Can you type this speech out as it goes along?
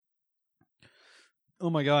Oh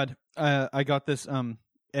my god. I got this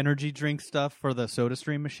energy drink stuff for the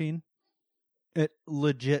SodaStream machine. It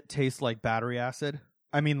legit tastes like battery acid.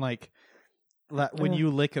 I mean, like when you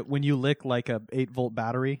lick like a 8-volt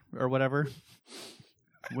battery or whatever.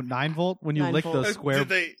 9-volt when you lick those square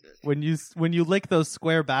when you lick those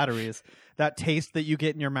square batteries, that taste that you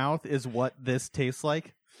get in your mouth is what this tastes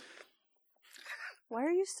like. Why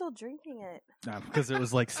are you still drinking it? Because it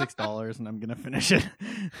was like $6 and I'm gonna finish it.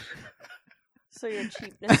 So your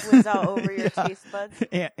cheapness wins out over your taste buds?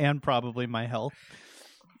 And probably my health.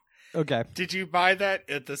 Okay. Did you buy that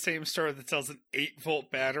at the same store that sells an 8-volt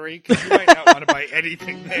battery? Because you might not want to buy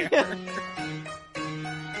anything there.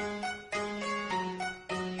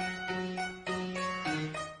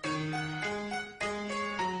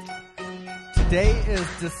 Today is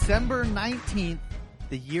December 19th,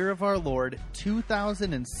 the year of our Lord,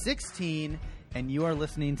 2016, and you are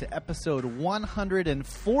listening to episode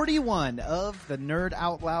 141 of the Nerd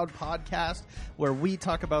Out Loud podcast, where we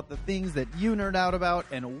talk about the things that you nerd out about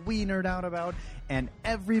and we nerd out about and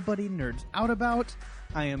everybody nerds out about.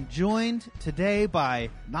 I am joined today by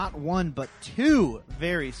not one but two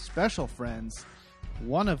very special friends,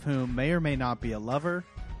 one of whom may or may not be a lover.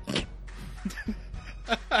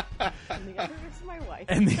 And the other is my wife.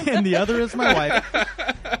 And the other is my wife.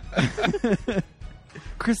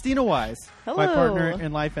 Christina Wise. Hello. My partner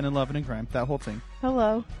in life and in love and in crime. That whole thing.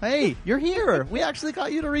 Hello. Hey, you're here. We actually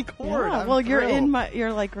got you to record. Yeah, well,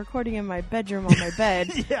 you're like recording in my bedroom on my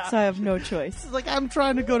bed, Yeah. so I have no choice. It's like I'm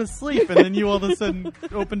trying to go to sleep, and then you all of a sudden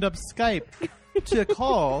opened up Skype to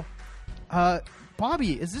call.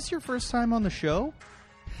 Bobby, is this your first time on the show?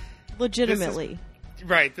 Legitimately.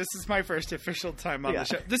 Right, this is my first official time on the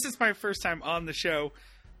show. This is my first time on the show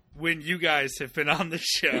when you guys have been on the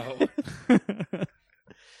show.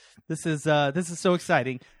 This is so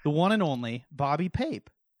exciting. The one and only Bobby Pape.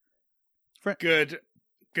 Good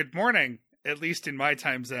morning, at least in my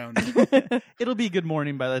time zone. It'll be good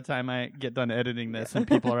morning by the time I get done editing this and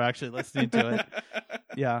people are actually listening to it.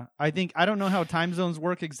 Yeah, I don't know how time zones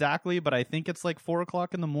work exactly, but I think it's like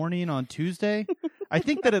 4:00 in the morning on Tuesday. I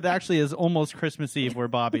think that it actually is almost Christmas Eve where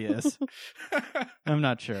Bobby is. I'm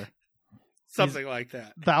not sure. Something like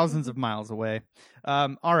that. Thousands of miles away.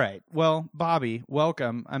 All right. Well, Bobby,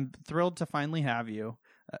 welcome. I'm thrilled to finally have you.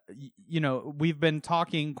 We've been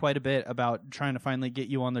talking quite a bit about trying to finally get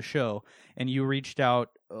you on the show, and you reached out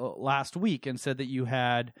last week and said that you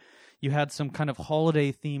had some kind of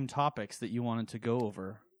holiday themed topics that you wanted to go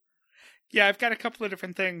over. Yeah, I've got a couple of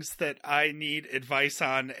different things that I need advice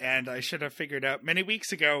on, and I should have figured out many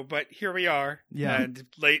weeks ago, but here we are. Yeah. And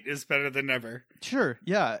late is better than never. Sure,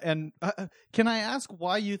 yeah. And can I ask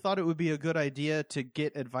why you thought it would be a good idea to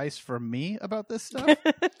get advice from me about this stuff?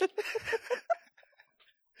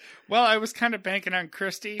 Well, I was kind of banking on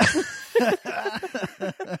Christy.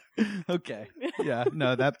 Okay. Yeah,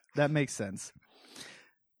 no, that makes sense.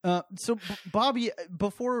 So, Bobby,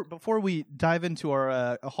 before we dive into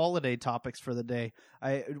our holiday topics for the day,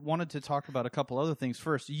 I wanted to talk about a couple other things.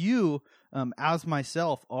 First, you, as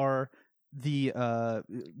myself, are the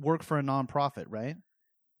work for a nonprofit, right?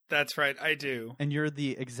 That's right, I do. And you're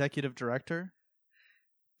the executive director?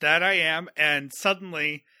 That I am, and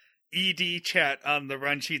suddenly ED chat on the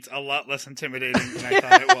run sheet's a lot less intimidating than I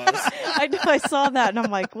thought it was. I know, I saw that, and I'm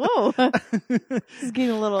like, whoa. This is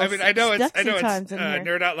getting a little I mean, I know it's times in here.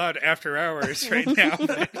 Nerd Out Loud after hours right now,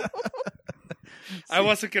 but I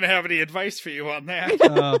wasn't going to have any advice for you on that.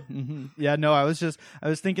 Mm-hmm. Yeah, no, I was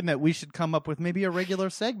thinking that we should come up with maybe a regular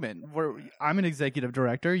segment where I'm an executive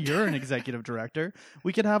director, you're an executive director.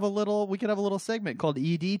 We could have a little segment called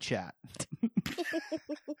ED chat.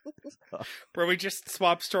 Where we just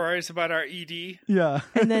swap stories about our ED. Yeah.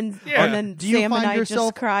 And then Do Sam and I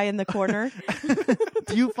just cry in the corner.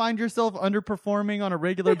 Do you find yourself underperforming on a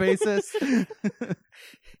regular basis?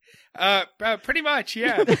 Pretty much,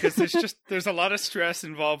 yeah, because there's a lot of stress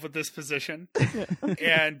involved with this position,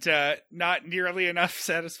 and not nearly enough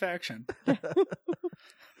satisfaction.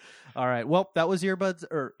 All right. Well, that was earbuds.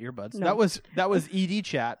 No. That was ED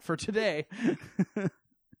chat for today.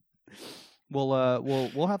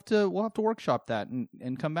 We'll have to workshop that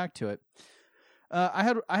and come back to it. I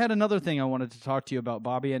had another thing I wanted to talk to you about,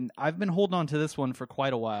 Bobby, and I've been holding on to this one for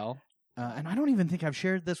quite a while. And I don't even think I've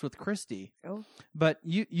shared this with Christy. Oh. But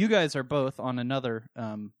you guys are both on another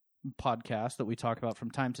podcast that we talk about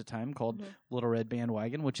from time to time called Little Red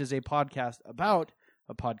Bandwagon, which is a podcast about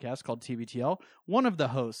a podcast called TBTL. One of the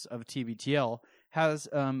hosts of TBTL has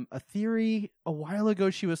a theory. A while ago,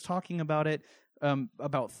 she was talking about it,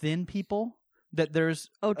 about thin people. That there's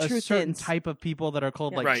a certain thins. type of people that are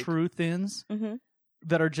called true thins. Mm-hmm.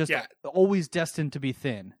 that are just always destined to be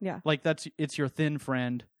thin. Yeah. Like it's your thin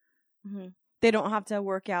friend. Mm-hmm. They don't have to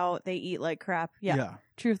work out. They eat like crap. Yeah.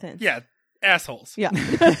 True thins. Yeah. Assholes. Yeah.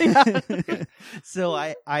 So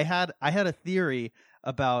I had a theory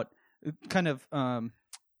about kind of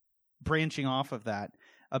branching off of that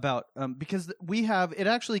about because it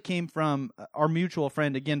actually came from our mutual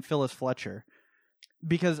friend again, Phyllis Fletcher.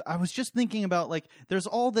 Because I was just thinking about, like, there's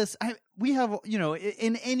all this, we have,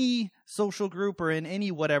 in any social group or in any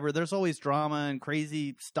whatever, there's always drama and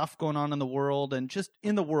crazy stuff going on in the world, and just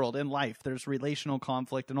in the world, in life, there's relational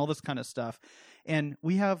conflict and all this kind of stuff. And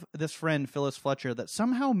we have this friend, Phyllis Fletcher, that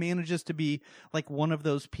somehow manages to be like one of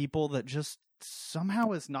those people that just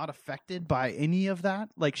somehow is not affected by any of that.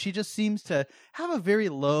 Like, she just seems to have a very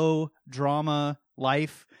low drama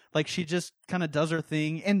life. Like, she just kind of does her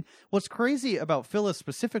thing. And what's crazy about Phyllis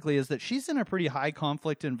specifically is that she's in a pretty high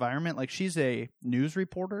conflict environment. Like, she's a news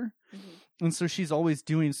reporter. Mm-hmm. And so she's always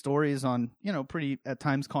doing stories on, pretty at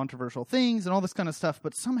times controversial things and all this kind of stuff,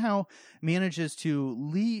 but somehow manages to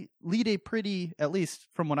lead a pretty, at least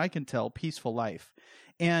from what I can tell, peaceful life.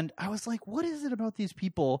 And I was like, what is it about these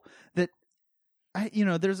people that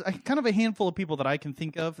there's kind of a handful of people that I can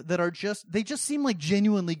think of that are they just seem like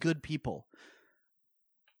genuinely good people.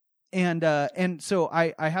 And so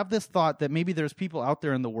I have this thought that maybe there's people out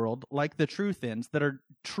there in the world like the True Thins that are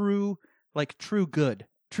true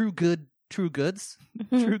goods,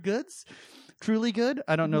 truly good.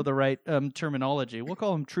 I don't know the right terminology. We'll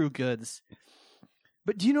call them true goods.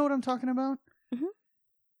 But do you know what I'm talking about? Mm-hmm.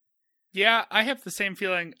 Yeah, I have the same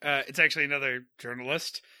feeling. It's actually another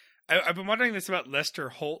journalist. I've been wondering this about Lester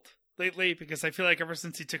Holt lately because I feel like ever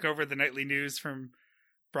since he took over the nightly news from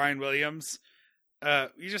Brian Williams,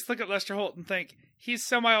 you just look at Lester Holt and think he's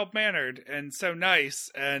so mild-mannered and so nice,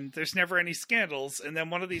 and there's never any scandals. And then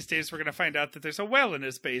one of these days, we're going to find out that there's a well in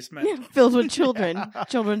his basement filled with children,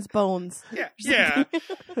 children's bones. Yeah.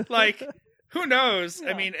 Like, who knows?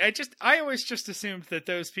 Yeah. I mean, I always just assumed that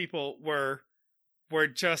those people were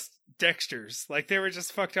just Dexters. Like, they were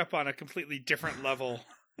just fucked up on a completely different level.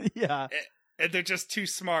 Yeah. And they're just too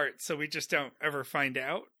smart, so we just don't ever find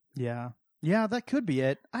out. Yeah. Yeah, that could be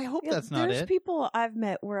it. I hope that's not it. There's people I've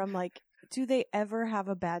met where I'm like, do they ever have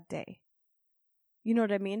a bad day? You know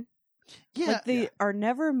what I mean? Yeah. Like, they are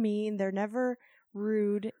never mean. They're never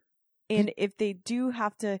rude. And if they do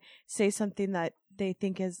have to say something that they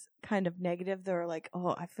think is kind of negative, they're like,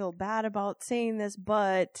 oh, I feel bad about saying this,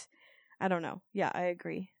 but I don't know. Yeah, I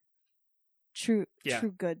agree. True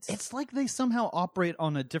goods. It's like they somehow operate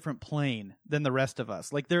on a different plane than the rest of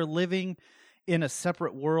us. Like, they're living in a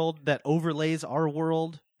separate world that overlays our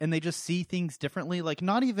world, and they just see things differently. Like,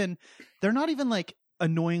 they're not even like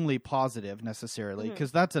annoyingly positive necessarily,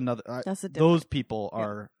 because that's another. Those people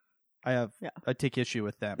are. I take issue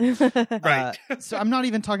with them. Right. So I'm not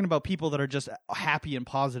even talking about people that are just happy and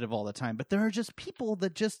positive all the time, but there are just people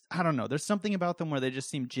that just, I don't know. There's something about them where they just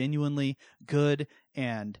seem genuinely good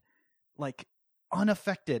and like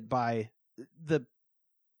unaffected by the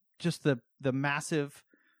massive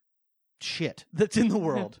shit that's in the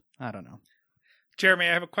world. I don't know. Jeremy,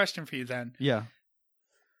 I have a question for you then. Yeah.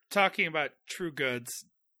 Talking about true goods,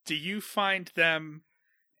 do you find them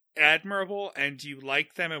admirable and do you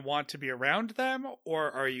like them and want to be around them?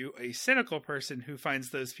 Or are you a cynical person who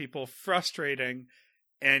finds those people frustrating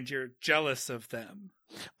and you're jealous of them?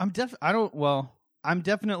 I'm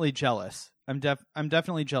definitely jealous. I'm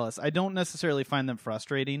definitely jealous. I don't necessarily find them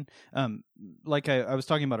frustrating. Like I was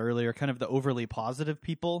talking about earlier, kind of the overly positive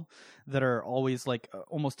people that are always like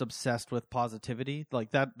almost obsessed with positivity.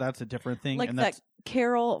 Like that's a different thing. Like and that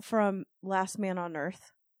Carol from Last Man on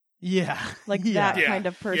Earth. Yeah. Like that kind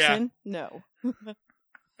of person. Yeah. No.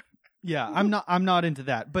 Yeah, I'm not into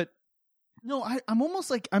that. But no, I'm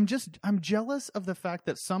almost like I'm jealous of the fact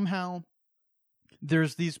that somehow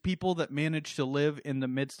there's these people that manage to live in the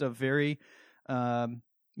midst of very,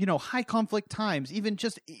 high conflict times, even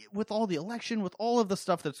just with all the election, with all of the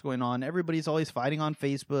stuff that's going on. Everybody's always fighting on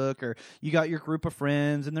Facebook, or you got your group of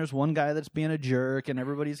friends and there's one guy that's being a jerk and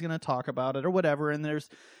everybody's going to talk about it or whatever. And there's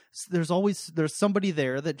somebody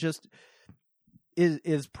there that just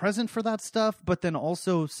is present for that stuff, but then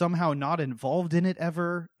also somehow not involved in it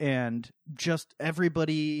ever. And just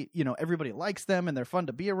everybody likes them and they're fun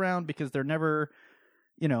to be around because they're never,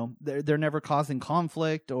 they're never causing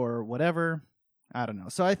conflict or whatever. I don't know.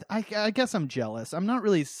 So I guess I'm jealous. I'm not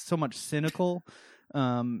really so much cynical,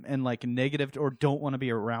 and like negative or don't want to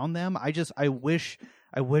be around them. I wish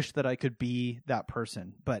that I could be that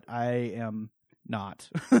person, but I am not.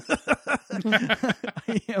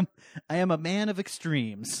 I am a man of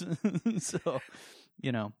extremes. So,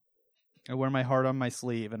 I wear my heart on my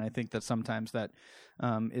sleeve, and I think that sometimes that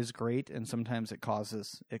is great, and sometimes it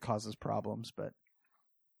causes problems. But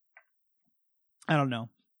I don't know.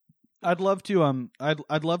 I'd love to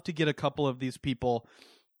I'd love to get a couple of these people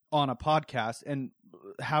on a podcast and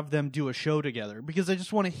have them do a show together, because I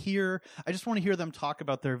just want to hear them talk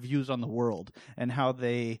about their views on the world and how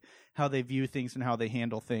they view things and how they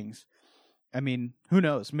handle things. I mean, who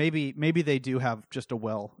knows? Maybe they do have just a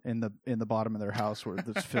well in the bottom of their house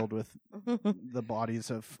that's filled with the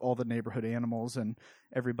bodies of all the neighborhood animals and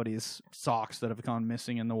everybody's socks that have gone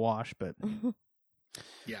missing in the wash. But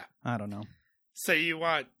yeah, I don't know. So you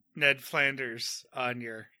want Ned Flanders on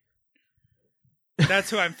your... That's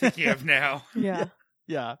who I'm thinking of now. Yeah.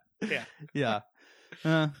 Yeah.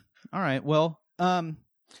 All right. Well,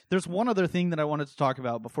 there's one other thing that I wanted to talk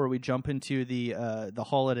about before we jump into the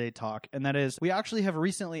holiday talk, and that is we actually have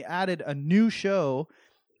recently added a new show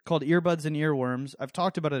called Earbuds and Earworms. I've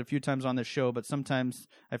talked about it a few times on this show, but sometimes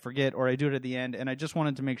I forget or I do it at the end, and I just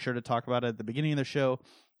wanted to make sure to talk about it at the beginning of the show.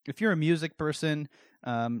 If you're a music person,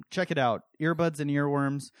 check it out. Earbuds and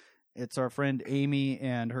Earworms. It's our friend Amy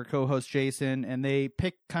and her co-host Jason, and they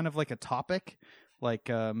pick kind of like a topic. Like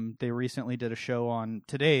they recently did a show on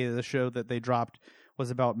today. The show that they dropped was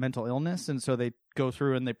about mental illness, and so they go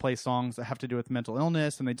through and they play songs that have to do with mental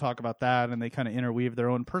illness, and they talk about that, and they kind of interweave their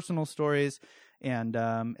own personal stories, and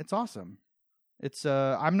it's awesome. It's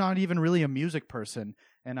I'm not even really a music person,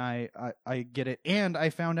 and I get it, and I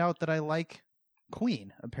found out that I like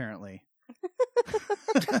Queen, apparently.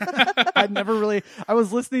 I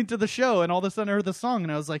was listening to the show, and all of a sudden I heard the song,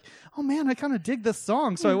 and I was like, oh man, I kind of dig this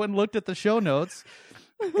song. So I went and looked at the show notes,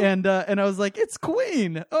 and I was like, it's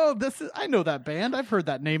Queen. Oh, I know that band. I've heard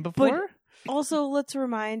that name before. But also, let's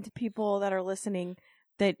remind people that are listening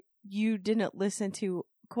that you didn't listen to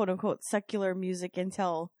quote unquote secular music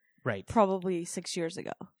until probably 6 years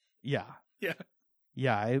ago. Yeah. Yeah.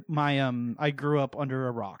 Yeah, I grew up under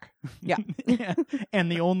a rock. Yeah. And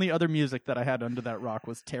the only other music that I had under that rock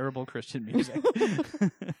was terrible Christian music.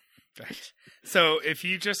 Right. So if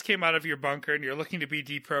you just came out of your bunker and you're looking to be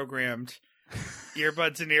deprogrammed,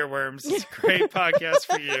 Earbuds and Earworms is a great podcast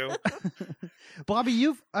for you. Bobby,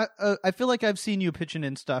 I feel like I've seen you pitching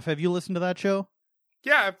in stuff. Have you listened to that show?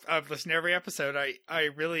 Yeah, I've listened to every episode.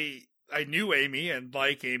 I knew Amy and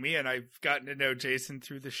like Amy, and I've gotten to know Jason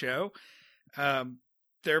through the show.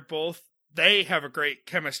 They have a great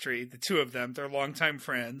chemistry, the two of them. They're longtime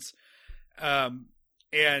friends. And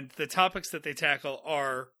the topics that they tackle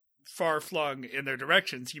are far-flung in their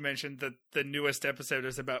directions. You mentioned that the newest episode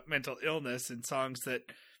is about mental illness and songs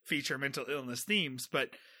that feature mental illness themes, but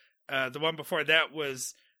the one before that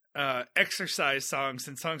was exercise songs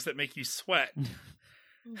and songs that make you sweat.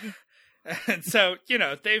 And so,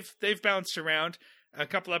 they've bounced around. A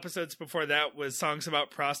couple episodes before that was songs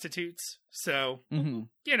about prostitutes. So,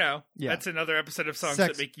 that's another episode of songs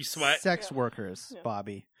that make you sweat. Sex workers,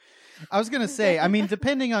 Bobby. I was going to say, I mean,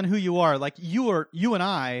 depending on who you are, like you and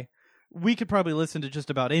I, we could probably listen to just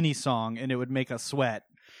about any song and it would make us sweat.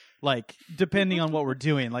 Like, depending on what we're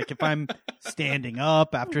doing. Like, if I'm standing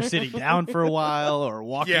up after sitting down for a while or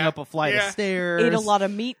walking up a flight of stairs. Ate a lot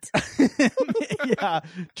of meat. Yeah,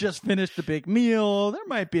 just finished a big meal. There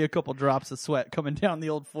might be a couple drops of sweat coming down the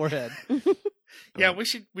old forehead. Yeah, we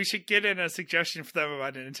should get in a suggestion for them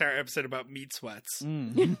about an entire episode about meat sweats.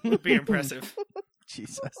 Would be impressive.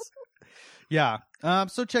 Jesus. Yeah.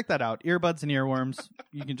 So check that out. Earbuds and Earworms.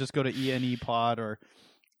 You can just go to ENE Pod or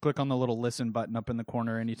click on the little listen button up in the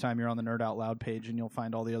corner anytime you're on the Nerd Out Loud page, and you'll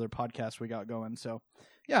find all the other podcasts we got going. So,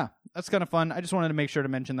 yeah, that's kind of fun. I just wanted to make sure to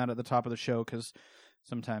mention that at the top of the show because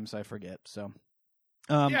sometimes I forget. So,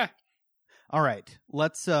 yeah. All right,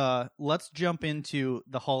 let's jump into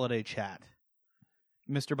the holiday chat.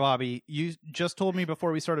 Mr. Bobby, you just told me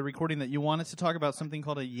before we started recording that you wanted to talk about something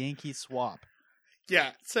called a Yankee swap.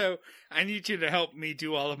 Yeah, so I need you to help me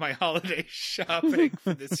do all of my holiday shopping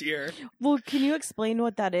for this year. Well, can you explain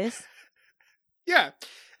what that is? Yeah.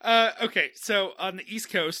 Okay, so on the East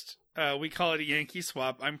Coast, we call it a Yankee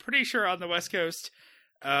swap. I'm pretty sure on the West Coast,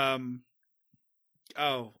 I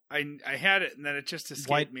had it and then it just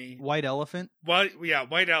escaped me. White elephant?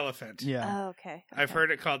 White elephant. Yeah. Oh, okay. I've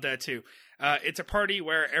heard it called that too. It's a party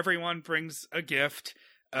where everyone brings a gift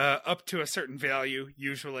up to a certain value,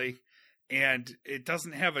 usually. And it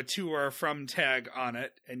doesn't have a to or a from tag on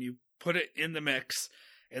it, and you put it in the mix,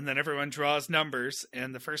 and then everyone draws numbers,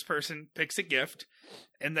 and the first person picks a gift,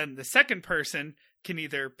 and then the second person can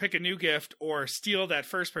either pick a new gift or steal that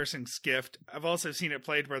first person's gift. I've also seen it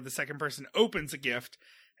played where the second person opens a gift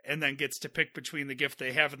and then gets to pick between the gift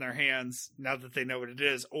they have in their hands, now that they know what it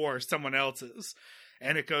is, or someone else's.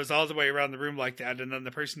 and it goes all the way around the room like that, and then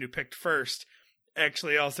the person who picked first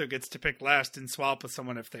actually also gets to pick last and swap with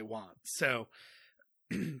someone if they want. So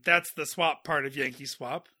that's the swap part of Yankee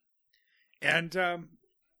Swap. And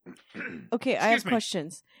Okay, I have Excuse me.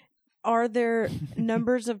 questions. Are there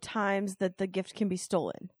numbers of times that the gift can be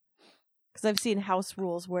stolen? Because I've seen house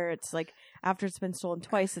rules where it's like after it's been stolen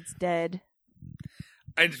twice, it's dead.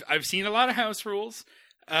 I've seen a lot of house rules.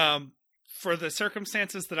 For the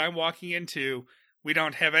circumstances that I'm walking into, we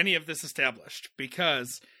don't have any of this established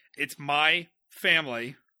because it's my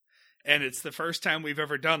family and it's the first time we've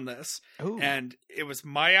ever done this. Ooh. And it was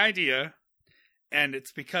my idea, and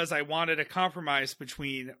it's because I wanted a compromise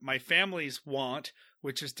between my family's want,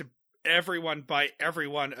 which is to buy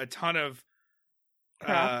everyone a ton of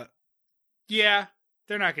Crap. yeah,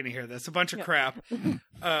 they're not going to hear this, a bunch of Yep. crap,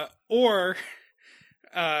 or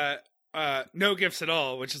no gifts at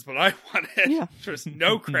all, which is what I wanted. Yeah. Which was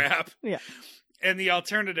no crap. Yeah. And the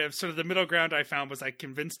alternative, sort of the middle ground I found, was I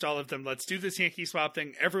convinced all of them, let's do this Yankee Swap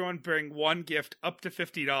thing. Everyone bring one gift up to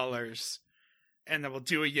 $50, and then we'll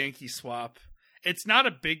do a Yankee Swap. It's not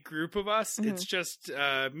a big group of us. Mhm. It's just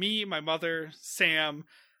me, my mother, Sam,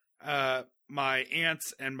 my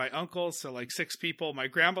aunts, and my uncle. So like 6 people. My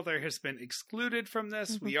grandmother has been excluded from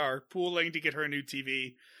this. Mhm. We are pooling to get her a new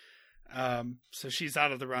TV. So she's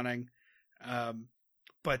out of the running.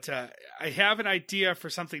 But I have an idea for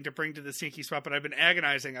something to bring to this Yankee Swap, but I've been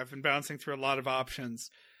agonizing. I've been bouncing through a lot of options.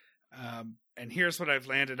 And here's what I've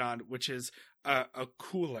landed on, which is a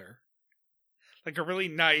cooler. Like a really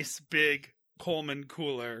nice, big Coleman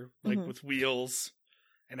cooler, like Mhm. with wheels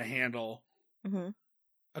and a handle. hmm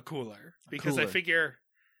A cooler. Because I cooler. figure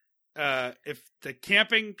if the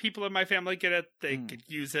camping people in my family get it, they Mm. could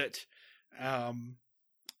use it.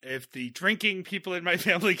 If the drinking people in my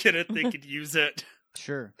family get it, they could use it.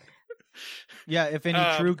 Sure. Yeah, if any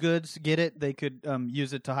True Goods get it, they could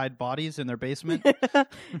use it to hide bodies in their basement.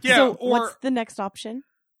 Yeah, so or what's the next option?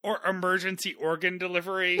 or emergency organ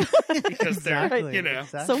delivery because they're Exactly, you know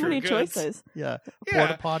exactly. So True many Goods. choices. Yeah, a Yeah.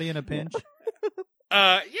 porta potty in a pinch.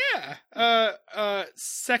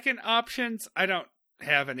 Second options, I don't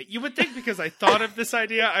have any. You would think because I thought of this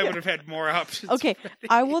idea, I would have had more options. Okay, ready.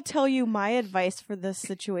 I will tell you my advice for this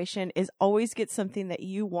situation is always get something that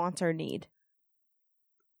you want or need.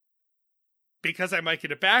 Because I might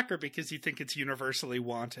get it back, or because you think it's universally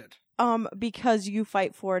wanted. Because you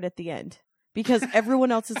fight for it at the end. Because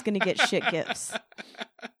everyone else is going to get shit gifts.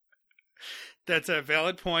 That's a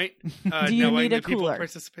valid point. Do you knowing need a the people cooler?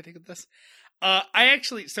 participating in this, I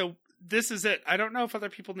actually. So this is it. I don't know if other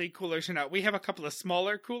people need coolers or not. We have a couple of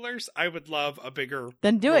smaller coolers. I would love a bigger.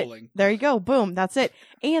 Then do rolling. it. There you go. Boom. That's it.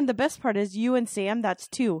 And the best part is you and Sam, that's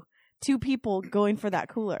two. 2 people going for that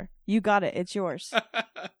cooler. You got it. It's yours.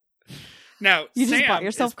 Now You just Sam bought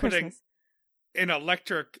yourself is putting Christmas. an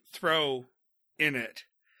electric throw in it,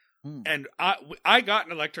 Hmm. and I got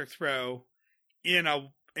an electric throw in a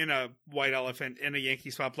white elephant in a Yankee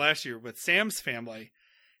Swap last year with Sam's family,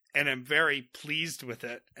 and I'm very pleased with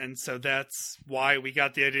it. And so that's why we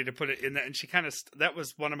got the idea to put it in that. And she kind of that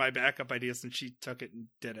was one of my backup ideas, and she took it and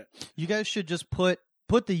did it. You guys should just put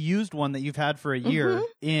the used one that you've had for a year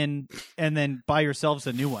in, and then buy yourselves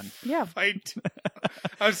a new one. Yeah. Fight,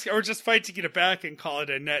 or just fight to get it back and call it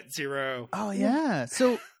a net zero. Oh yeah.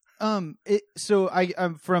 So from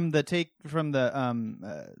the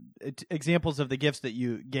examples of the gifts that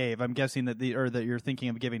you gave, I'm guessing that that you're thinking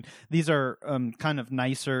of giving. These are kind of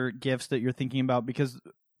nicer gifts that you're thinking about, because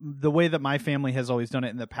the way that my family has always done it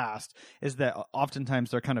in the past is that oftentimes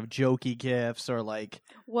they're kind of jokey gifts or like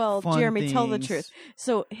Well, fun Jeremy, tell the things. truth.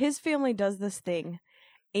 So his family does this thing,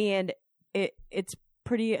 and it's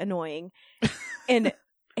pretty annoying. And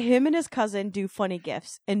him and his cousin do funny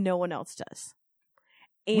gifts, and no one else does.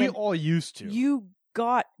 And We all used to. you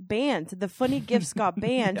got banned. The funny gifts got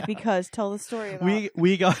banned Yeah. because tell the story about.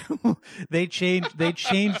 We got they changed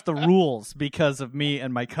the rules because of me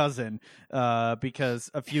and my cousin, because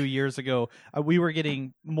a few years ago we were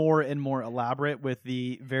getting more and more elaborate with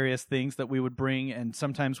the various things that we would bring, and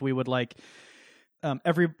sometimes we would like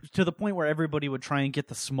to the point where everybody would try and get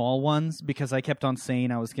the small ones, because I kept on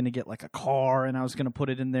saying I was going to get like a car and I was going to put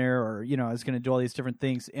it in there, or I was going to do all these different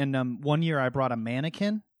things. And one year I brought a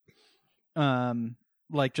mannequin,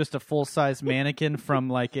 like just a full size mannequin from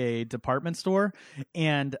like a department store,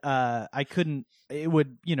 and I couldn't. It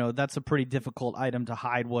would, that's a pretty difficult item to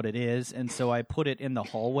hide what it is, and so I put it in the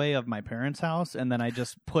hallway of my parents' house, and then I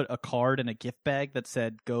just put a card in a gift bag that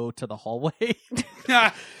said "Go to the hallway."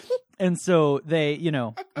 And so they,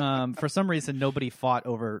 for some reason, nobody fought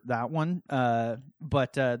over that one.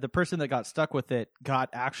 But the person that got stuck with it got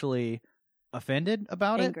actually offended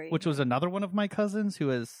about Angry. it, which was another one of my cousins who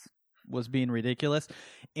was being ridiculous,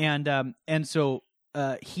 and so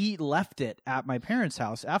he left it at my parents'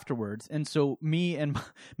 house afterwards, and so me and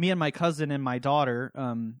my cousin and my daughter,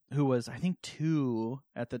 who was I think 2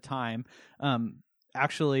 at the time,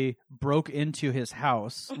 actually broke into his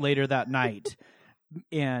house later that night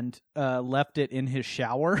and left it in his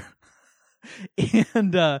shower.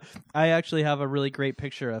 And I actually have a really great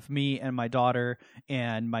picture of me and my daughter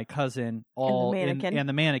and my cousin all and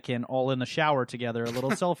the mannequin all in the shower together, a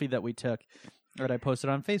little selfie that we took that I posted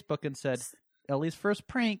on Facebook and said, Ellie's first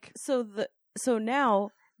prank. So now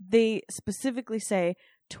they specifically say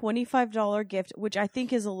 $25 gift, which I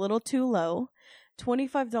think is a little too low.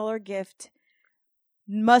 $25 gift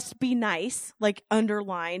must be nice, like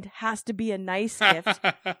underlined, has to be a nice gift.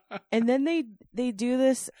 And then they do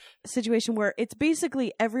this situation where it's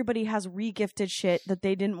basically everybody has re-gifted shit that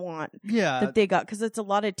they didn't want. Yeah. That they got, because it's a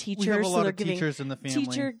lot of teachers. We have a lot so they're of giving teachers in the family.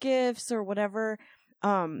 teacher gifts or whatever.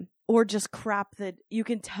 Or just crap that you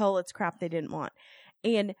can tell it's crap they didn't want.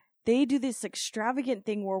 And they do this extravagant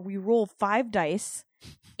thing where we roll 5 dice,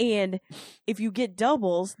 and if you get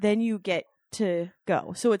doubles, then you get to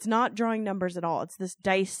go. So it's not drawing numbers at all. It's this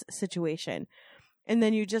dice situation. And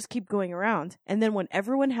then you just keep going around. And then when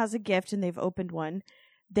everyone has a gift and they've opened one,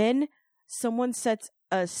 then someone sets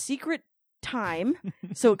a secret time.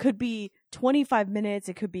 So it could be 25 minutes,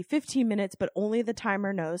 it could be 15 minutes, but only the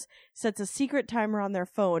timer knows. Sets a secret timer on their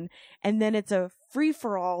phone, and then it's a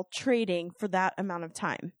free-for-all trading for that amount of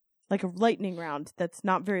time. Like a lightning round that's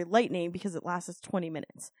not very lightning because it lasts 20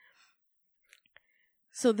 minutes.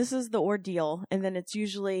 So this is the ordeal, and then it's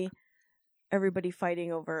usually everybody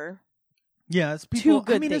fighting over. Yeah, it's people. Two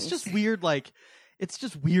good I mean, things. it's just weird. Like, it's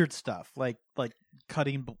just weird stuff. Like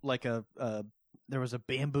cutting like there was a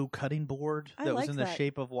bamboo cutting board that was in the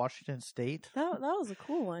shape of Washington State. That was a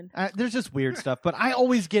cool one. There's just weird stuff, but I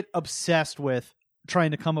always get obsessed with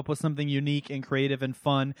trying to come up with something unique and creative and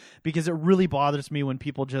fun, because it really bothers me when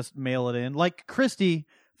people just mail it in. Like Christy,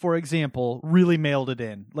 for example, really mailed it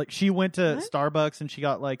in. Like, she went to Starbucks and she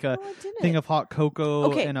got like a thing of hot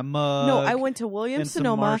cocoa and a mug. No, I went to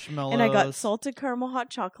Williams-Sonoma and I got salted caramel hot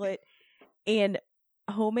chocolate and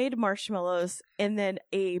homemade marshmallows, and then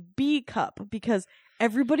a B cup, because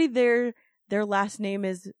everybody there, their last name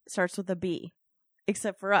starts with a B,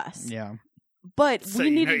 except for us. Yeah. But so we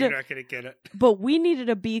needed you're not going to get it. But we needed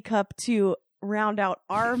a B cup to round out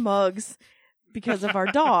our mugs because of our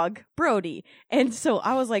dog, Brody. And so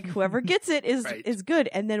I was like, whoever gets it is good.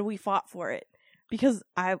 And then we fought for it because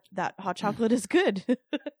that hot chocolate is good.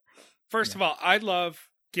 First of all, I love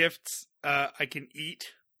gifts I can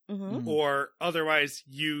eat or otherwise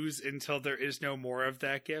use until there is no more of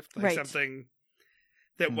that gift. Like something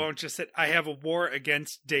that won't just sit. I have a war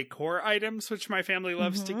against decor items, which my family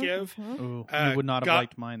loves to give. Ooh, you would not have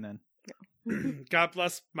liked mine then. God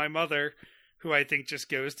bless my mother, who I think just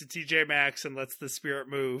goes to TJ Maxx and lets the spirit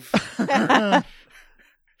move. That's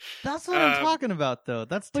what I'm talking about, though.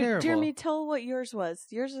 That's terrible. Jeremy, tell what yours was.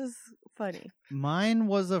 Yours is funny. Mine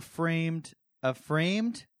was a framed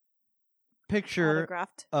picture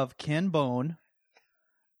Autographed. of Ken Bone,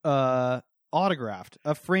 autographed,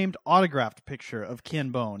 a framed autographed picture of Ken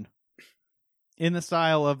Bone in the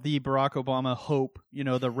style of the Barack Obama Hope,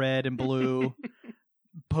 the red and blue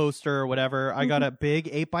poster or whatever. I got a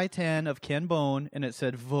big 8x10 of Ken Bone, and it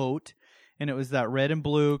said vote, and it was that red and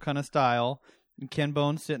blue kind of style. And Ken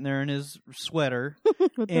Bone sitting there in his sweater,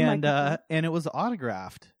 and it was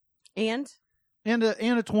autographed. And a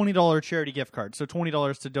 $20 charity gift card. So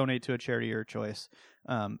 $20 to donate to a charity of your choice.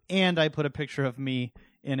 And I put a picture of me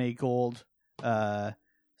in a gold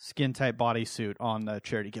skin tight bodysuit on the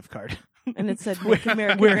charity gift card. And it said Make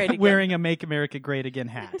America Great Again. Wearing a Make America Great Again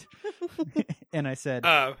hat. And I said,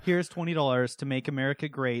 here's $20 to make America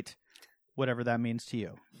great, whatever that means to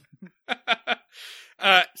you.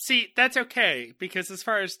 See, that's okay, because as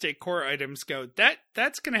far as decor items go,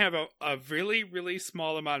 that's going to have a really, really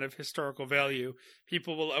small amount of historical value.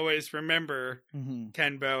 People will always remember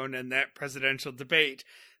Ken Bone and that presidential debate.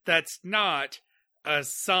 That's not a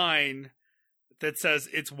sign that says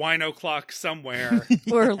it's wine o'clock somewhere.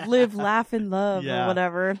 Or live, laugh, and love, or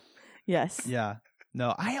whatever. Yes. Yeah.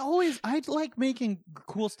 No, I like making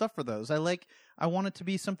cool stuff for those. I want it to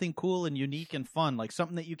be something cool and unique and fun, like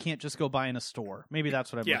something that you can't just go buy in a store. Maybe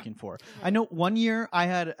that's what I'm looking for. I know one year I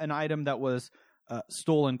had an item that was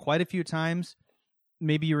stolen quite a few times.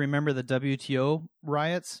 Maybe you remember the WTO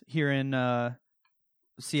riots here in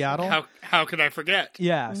Seattle. How could I forget?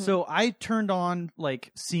 Yeah, so I turned on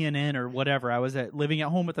like CNN or whatever. I was living at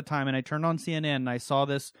home at the time, and I turned on CNN and I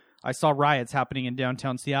saw riots happening in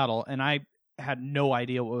downtown Seattle, and I had no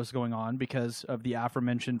idea what was going on because of the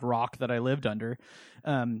aforementioned rock that I lived under.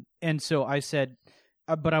 And so I said,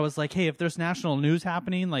 but I was like, hey, if there's national news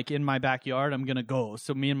happening like in my backyard, I'm going to go.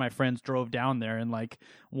 So me and my friends drove down there and like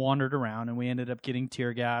wandered around, and we ended up getting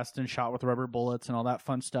tear gassed and shot with rubber bullets and all that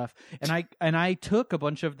fun stuff. And I took a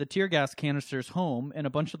bunch of the tear gas canisters home and a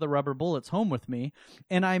bunch of the rubber bullets home with me.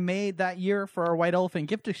 And I made that year for our White Elephant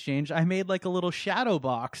gift exchange, I made like a little shadow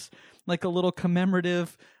box, like a little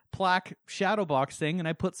commemorative plaque shadow box thing. And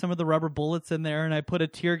I put some of the rubber bullets in there, and I put a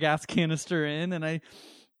tear gas canister in, and I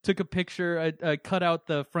took a picture. I cut out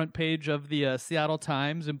the front page of the Seattle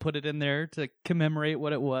Times and put it in there to commemorate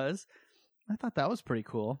what it was. I thought that was pretty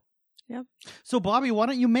cool. Yep. So, Bobby, why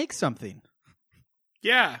don't you make something?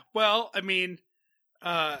 Yeah, well, I mean,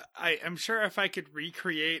 I'm sure if I could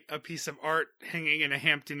recreate a piece of art hanging in a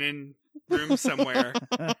Hampton Inn room somewhere.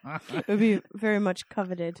 It would be very much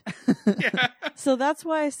coveted. Yeah. So that's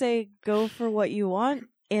why I say go for what you want,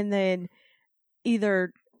 and then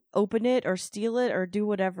either open it or steal it or do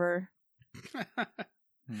whatever.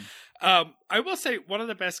 I will say one of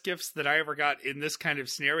the best gifts that I ever got in this kind of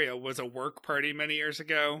scenario was a work party many years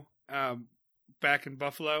ago, back in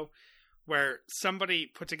Buffalo, where somebody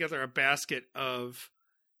put together a basket of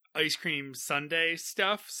ice cream sundae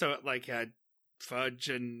stuff. So it like had fudge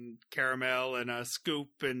and caramel and a scoop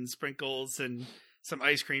and sprinkles and some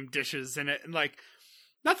ice cream dishes in it, and like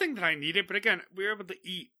nothing that I needed, but again, we were able to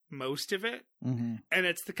eat most of it. Mm-hmm. And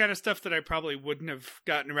it's the kind of stuff that I probably wouldn't have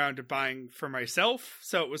gotten around to buying for myself.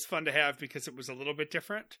 So it was fun to have because it was a little bit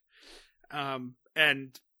different.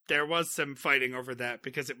 And there was some fighting over that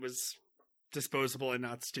because it was disposable and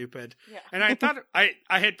not stupid. Yeah. And I thought, I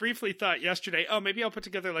had briefly thought yesterday, oh, maybe I'll put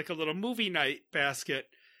together like a little movie night basket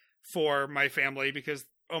for my family because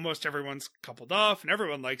almost everyone's coupled off and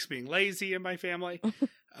everyone likes being lazy in my family.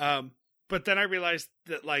 But then I realized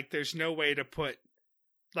that like there's no way to put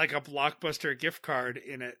like a Blockbuster gift card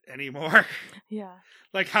in it anymore. Yeah.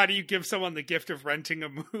 Like, how do you give someone the gift of renting a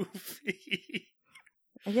movie?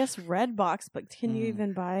 I guess Redbox, but can you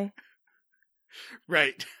even buy?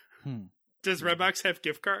 Right. Does Redbox have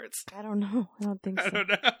gift cards? I don't know. I don't think so. I don't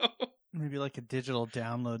know. Maybe like a digital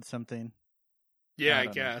download something. Yeah, I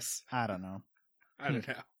don't guess. I don't know. I don't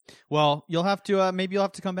know. Well, you'll have to maybe you'll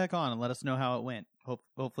have to come back on and let us know how it went.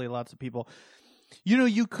 Hopefully lots of people. You know,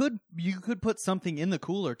 you could put something in the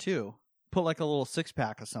cooler too. Put like a little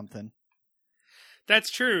 6-pack of something.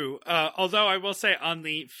 That's true. Although I will say on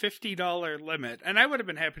the $50 limit, and I would have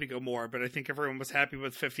been happy to go more, but I think everyone was happy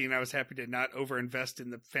with 50 and I was happy to not overinvest in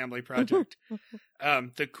the family project.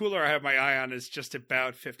 The cooler I have my eye on is just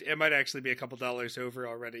about 50. It might actually be a couple dollars over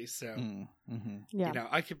already. So, Yeah. you know,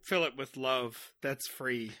 I could fill it with love. That's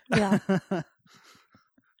free. Yeah.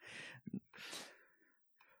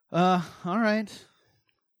 All right.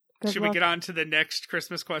 Good Should luck. we get on to the next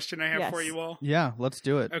Christmas question I have for Yes. you all? Yeah, let's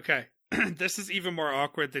do it. Okay. This is even more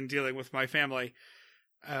awkward than dealing with my family,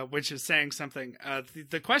 which is saying something.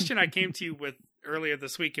 The question I came to you with earlier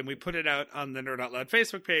this week, and we put it out on the Nerd Out Loud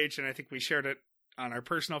Facebook page, and I think we shared it on our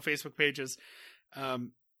personal Facebook pages.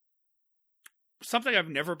 Something I've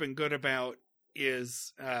never been good about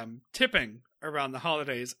is tipping around the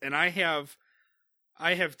holidays, and I have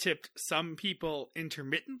tipped some people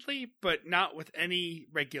intermittently, but not with any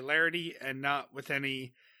regularity and not with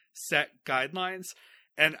any set guidelines.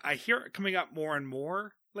 And I hear it coming up more and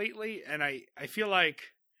more lately, and I feel like,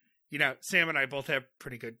 you know, Sam and I both have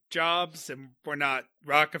pretty good jobs, and we're not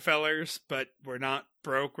Rockefellers, but we're not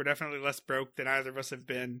broke. We're definitely less broke than either of us have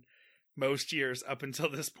been most years up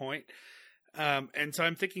until this point. And so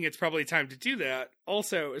I'm thinking it's probably time to do that.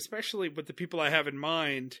 Also, especially with the people I have in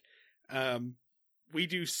mind, we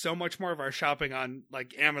do so much more of our shopping on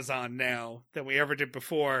like Amazon now than we ever did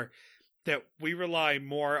before, that we rely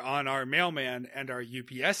more on our mailman and our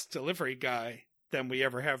UPS delivery guy than we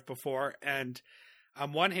ever have before. And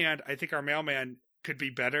on one hand, I think our mailman could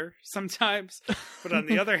be better sometimes. But on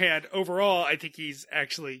the other hand, overall, I think he's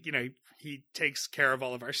actually, you know, he takes care of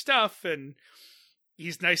all of our stuff and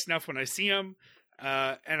he's nice enough when I see him.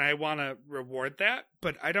 And I want to reward that,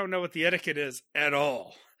 but I don't know what the etiquette is at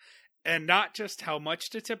all. And not just how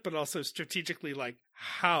much to tip, but also strategically, like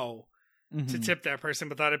how to tip that person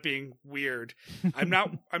without it being weird. I'm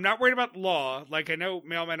not worried about law. Like, I know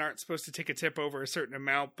mailmen aren't supposed to take a tip over a certain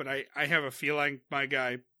amount, but I have a feeling my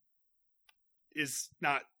guy is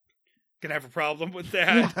not gonna have a problem with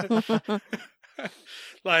that.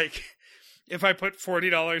 Like, if I put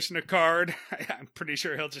 $40 in a card, I'm pretty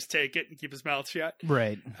sure he'll just take it and keep his mouth shut.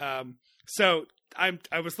 Right. So I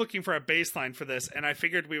was looking for a baseline for this, and I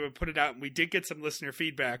figured we would put it out, and we did get some listener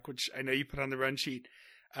feedback, which I know you put on the run sheet.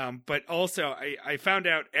 But also, I found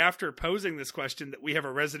out after posing this question that we have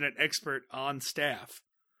a resident expert on staff.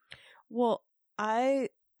 Well, I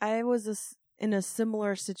was in a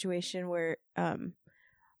similar situation where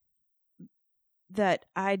that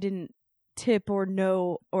I didn't tip or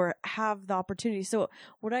know or have the opportunity. So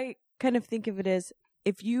what I kind of think of it is,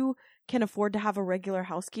 if you can afford to have a regular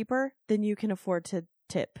housekeeper, then you can afford to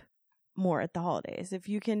tip more at the holidays. If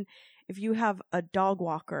you have a dog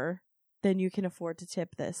walker, then you can afford to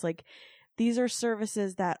tip this. Like, these are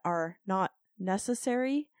services that are not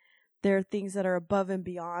necessary. They're things that are above and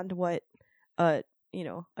beyond what a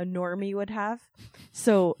normie would have.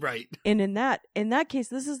 So right. And in that case,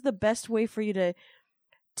 this is the best way for you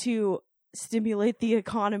to stimulate the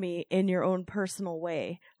economy in your own personal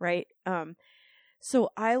way, right?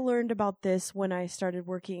 So I learned about this when I started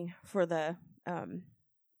working for the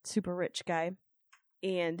super rich guy,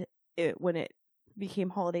 and when it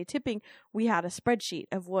became holiday tipping, we had a spreadsheet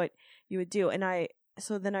of what you would do, and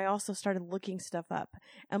so then I also started looking stuff up.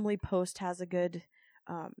 Emily Post has a good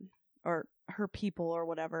or her people or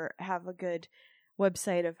whatever have a good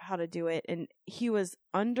website of how to do it, and he was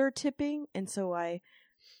under tipping, and so I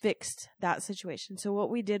fixed that situation. So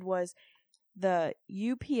what we did was, the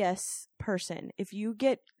UPS person, if you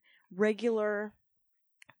get regular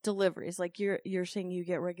deliveries, like you're saying you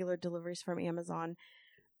get regular deliveries from Amazon,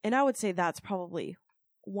 and I would say that's probably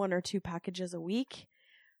 1 or 2 packages a week.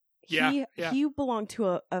 He belonged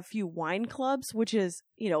to a few wine clubs, which is,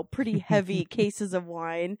 pretty heavy cases of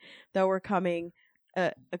wine that were coming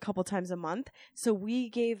a couple times a month. So we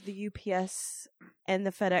gave the UPS and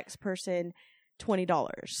the FedEx person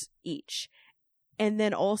 $20 each. And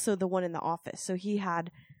then also the one in the office. So he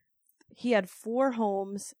had 4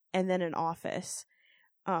 homes and then an office.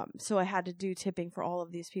 So I had to do tipping for all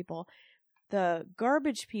of these people. The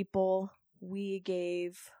garbage people, we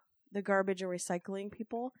gave the garbage and recycling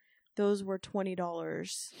people, those were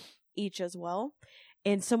 $20 each as well.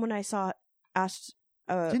 And someone I saw asked...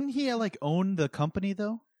 Didn't he own the company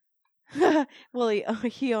though? Well,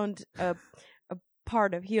 he owned a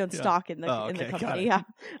part of... He owned stock in the in the company. Yeah.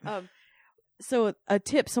 So a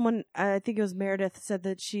tip, someone, I think it was Meredith, said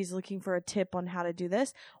that she's looking for a tip on how to do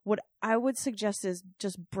this. What I would suggest is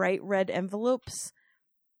just bright red envelopes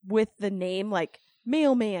with the name, like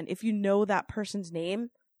mailman. If you know that person's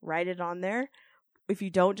name, write it on there. If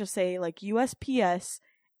you don't, just say like USPS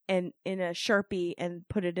and in a Sharpie and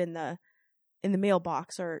put it in the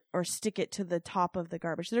mailbox or stick it to the top of the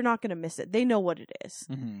garbage. They're not going to miss it. They know what it is.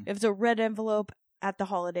 Mm-hmm. If it's a red envelope at the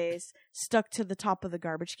holidays stuck to the top of the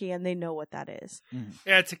garbage can, they know what that is. Mm.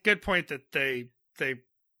 Yeah, it's a good point that they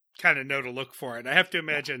kind of know to look for it. I have to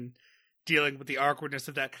imagine dealing with the awkwardness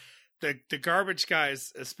of that. The garbage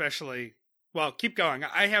guys especially. Well, keep going.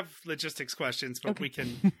 I have logistics questions, but okay. We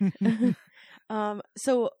can.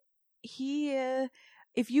 So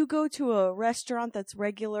if you go to a restaurant that's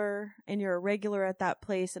regular and you're a regular at that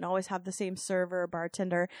place and always have the same server or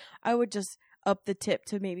bartender, I would just up the tip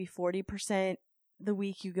to maybe 40% the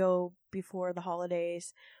week you go before the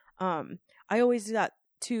holidays. I always do that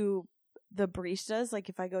to the baristas. Like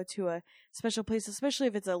if I go to a special place, especially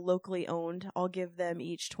if it's a locally owned, I'll give them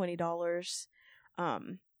each $20.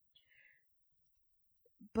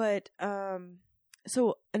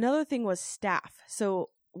 So another thing was staff. So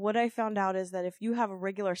what I found out is that if you have a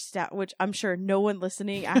regular staff, which I'm sure no one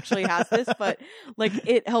listening actually has this, but like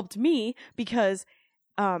it helped me because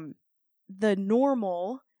the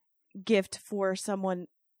normal gift for someone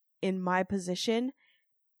in my position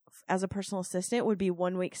as a personal assistant would be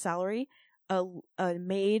 1 week's salary. A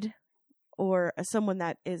maid or someone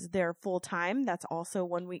that is there full time, that's also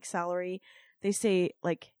 1 week's salary. They say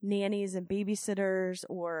like nannies and babysitters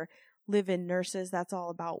or live-in nurses, that's all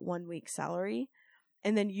about 1 week's salary.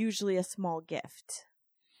 And then usually a small gift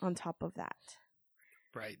on top of that.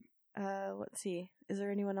 Right. Let's see. Is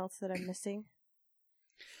there anyone else that I'm missing?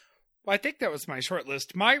 Well, I think that was my short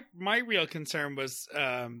list. My real concern was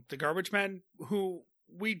the garbage men, who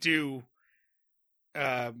we do. We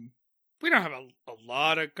don't have a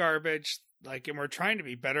lot of garbage, and we're trying to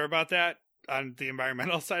be better about that on the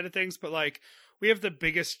environmental side of things. But we have the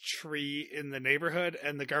biggest tree in the neighborhood,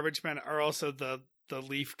 and the garbage men are also the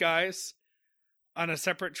leaf guys on a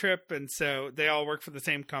separate trip, and so they all work for the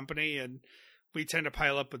same company, and we tend to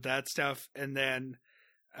pile up with that stuff. And then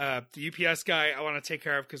the UPS guy I want to take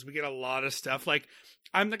care of because we get a lot of stuff.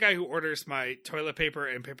 I'm the guy who orders my toilet paper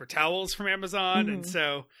and paper towels from Amazon, and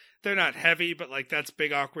so they're not heavy, but that's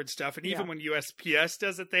big awkward stuff. And even when USPS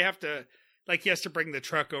does it, they have to he has to bring the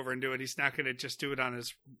truck over and do it. He's not going to just do it on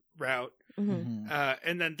his route. Mm-hmm.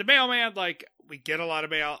 And then the mailman, We get a lot of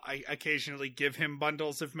mail. I occasionally give him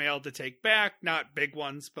bundles of mail to take back, not big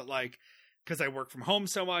ones, but like, because I work from home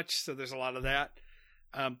so much, so there's a lot of that.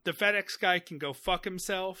 The FedEx guy can go fuck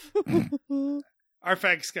himself. Our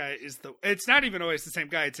FedEx guy it's not even always the same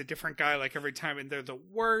guy. It's a different guy like every time, and they're the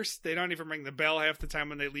worst. They don't even ring the bell half the time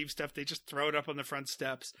when they leave stuff. They just throw it up on the front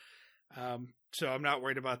steps. So I'm not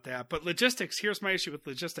worried about that. But logistics, here's my issue with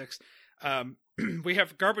logistics. We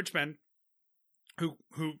have garbage men who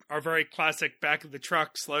are very classic, back of the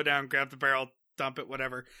truck, slow down, grab the barrel, dump it,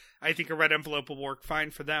 whatever. I think a red envelope will work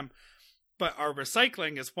fine for them. But our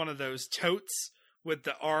recycling is one of those totes with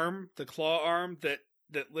the claw arm that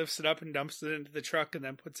lifts it up and dumps it into the truck and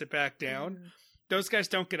then puts it back down. Those guys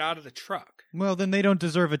don't get out of the truck. Well, then they don't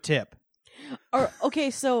deserve a tip.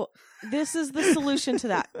 Okay, so this is the solution to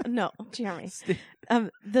that. No, Jeremy.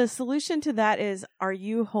 The solution to that is, are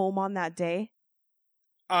you home on that day?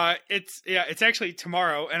 It's actually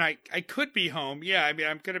tomorrow, and I could be home. Yeah, I mean,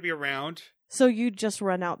 I'm going to be around. So you just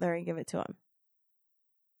run out there and give it to him.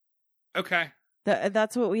 Okay.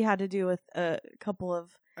 That's what we had to do with a couple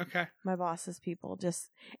of Okay. my boss's people.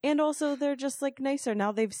 And also they're just like nicer.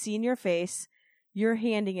 Now they've seen your face. You're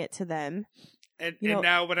handing it to them. And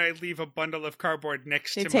now when I leave a bundle of cardboard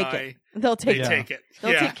next to take it. They'll take they it. take it.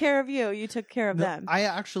 They'll take care of you. You took care of them. I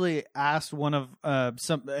actually asked one of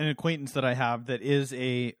an acquaintance that I have that is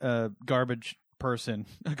a garbage person.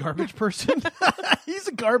 A garbage person? He's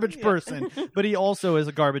a garbage person, but he also is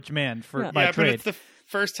a garbage man by trade. But it's the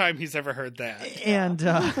first time he's ever heard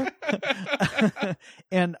that.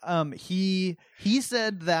 And he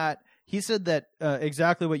said that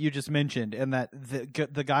exactly what you just mentioned, and that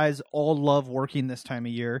the guys all love working this time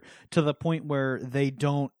of year to the point where they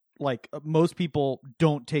don't, like, most people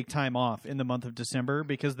don't take time off in the month of December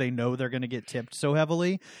because they know they're going to get tipped so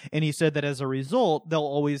heavily. And he said that as a result,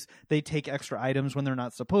 they take extra items when they're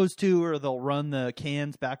not supposed to, or they'll run the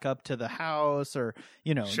cans back up to the house, or,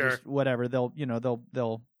 just whatever.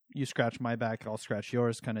 You scratch my back, I'll scratch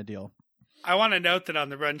yours kind of deal. I want to note that on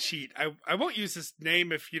the run sheet, I won't use his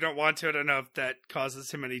name if you don't want to. I don't know if that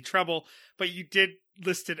causes him any trouble, but you did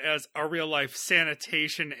list it as a real life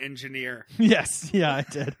sanitation engineer. Yes. Yeah, I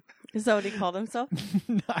did. Is that what he called himself?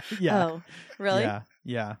 Yeah. Oh, really?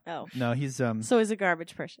 Yeah. Oh. No, he's So he's a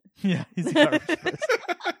garbage person. Yeah, he's a garbage person.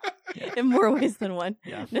 In more ways than one.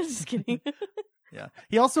 Yeah. No, just kidding. Yeah.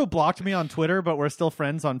 He also blocked me on Twitter, but we're still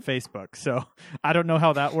friends on Facebook. So I don't know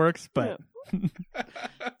how that works, but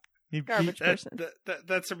garbage person.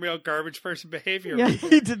 That's some real garbage person behavior. Yeah,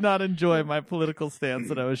 he did not enjoy my political stance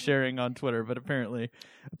that I was sharing on Twitter, but apparently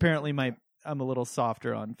I'm a little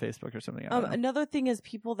softer on Facebook or something. Another thing is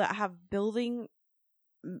people that have building.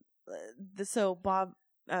 So Bob,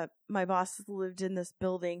 my boss, lived in this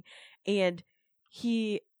building, and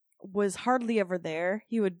he was hardly ever there.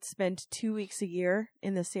 He would spend 2 weeks a year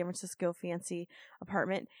in the San Francisco fancy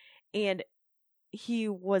apartment, and he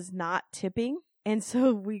was not tipping. And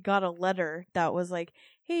so we got a letter that was like,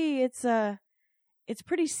 "Hey, it's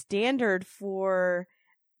pretty standard for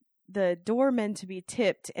the doormen to be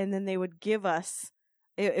tipped," and then they would give us.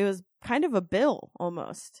 It was kind of a bill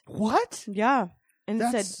almost. What? Yeah, and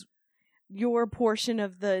it said your portion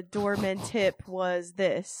of the doorman tip was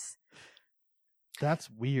this. That's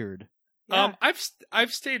weird. Yeah.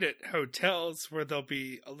 I've stayed at hotels where there'll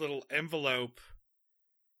be a little envelope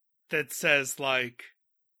that says like,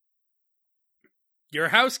 your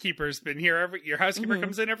housekeeper's been here your housekeeper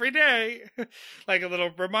comes in every day. Like a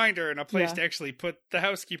little reminder and a place to actually put the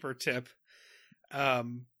housekeeper tip.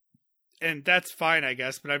 And that's fine, I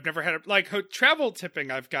guess, but I've never had travel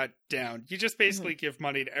tipping I've got down. You just basically give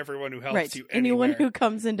money to everyone who helps you anywhere. Anyone who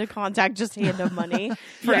comes into contact, just hand them money.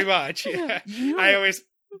 Pretty much, yeah. I always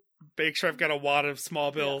make sure I've got a wad of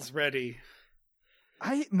small bills ready.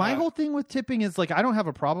 My whole thing with tipping is, like, I don't have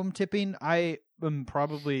a problem tipping. I am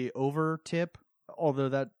probably over tip, although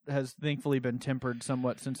that has thankfully been tempered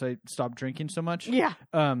somewhat since I stopped drinking so much. Yeah.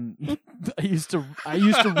 I used to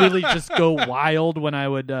really just go wild when I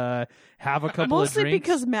would have a couple of drinks. Mostly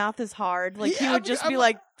because math is hard. Like, he would just be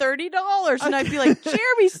like $30, and I'd be like,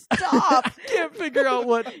 Jeremy, stop! I can't figure out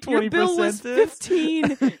what 20% Your bill was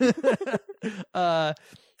 $15.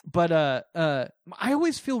 But I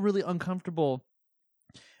always feel really uncomfortable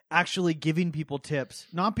actually giving people tips,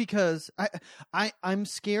 not because I'm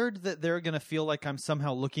scared that they're gonna feel like I'm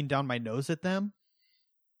somehow looking down my nose at them.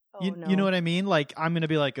 You know what I mean? Like, I'm gonna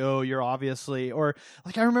be like, oh, you're obviously, or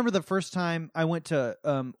like, I remember the first time I went to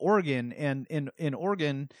Oregon, and in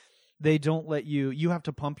Oregon they don't let you have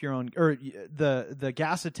to pump your own, or the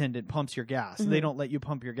gas attendant pumps your gas. They don't let you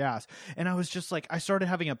pump your gas. And I was just like, I started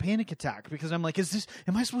having a panic attack because I'm like,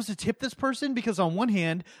 am I supposed to tip this person? Because on one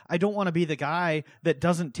hand, I don't want to be the guy that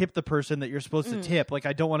doesn't tip the person that you're supposed to tip. Like,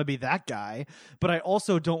 I don't want to be that guy, but I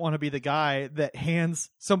also don't want to be the guy that hands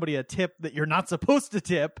somebody a tip that you're not supposed to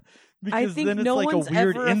tip. Because I think then it's no like one's a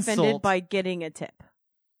weird ever insult. offended by getting a tip.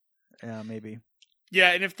 Yeah, maybe.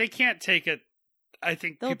 Yeah, and if they can't take it, I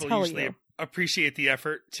think They'll people tell usually you. appreciate the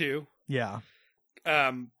effort too. Yeah.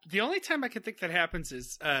 The only time I can think that happens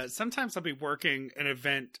is sometimes I'll be working an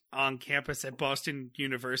event on campus at Boston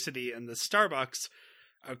University, and the Starbucks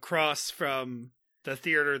across from the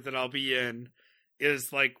theater that I'll be in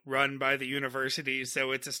is like run by the university.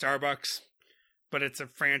 So it's a Starbucks, but it's a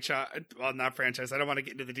franchise. Well, not franchise. I don't want to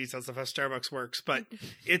get into the details of how Starbucks works, but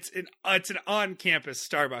it's an on-campus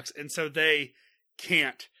Starbucks, and so they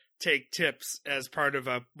can't take tips as part of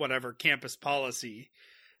a whatever campus policy.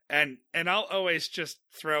 And I'll always just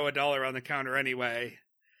throw $1 on the counter anyway.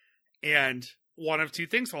 And one of two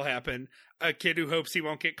things will happen. A kid who hopes he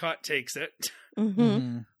won't get caught takes it.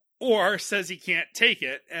 Or says he can't take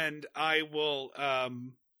it. And I will, I'll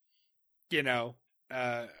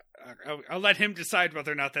let him decide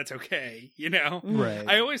whether or not that's okay, you know? Right.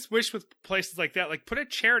 I always wish with places like that, like put a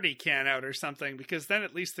charity can out or something, because then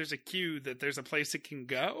at least there's a queue that there's a place it can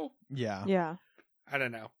go. Yeah. Yeah. I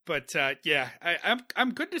don't know, but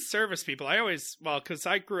I'm good to service people. I always, because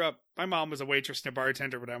I grew up, my mom was a waitress and a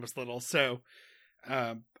bartender when I was little, so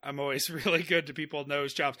I'm always really good to people in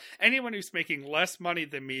those jobs. Anyone who's making less money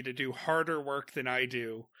than me to do harder work than I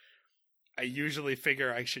do, I usually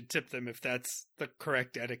figure I should tip them if that's the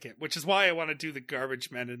correct etiquette, which is why I want to do the garbage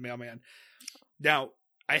man and mailman. Now,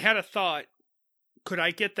 I had a thought, could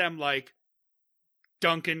I get them like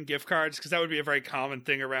Dunkin' gift cards? Because that would be a very common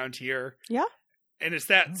thing around here. Yeah. And is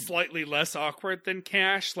that slightly less awkward than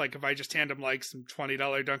cash? Like if I just hand them like some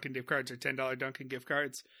 $20 Dunkin' gift cards or $10 Dunkin' gift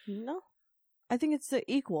cards? No. I think it's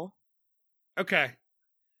equal. Okay.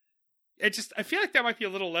 I feel like that might be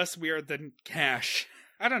a little less weird than cash.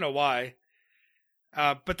 I don't know why.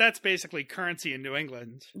 But that's basically currency in New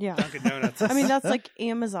England. Yeah. Dunkin' Donuts. I mean, that's like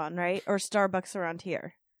Amazon, right? Or Starbucks around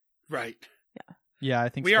here. Right. Yeah. Yeah, I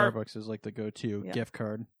think Starbucks is like the go-to gift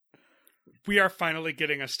card. We are finally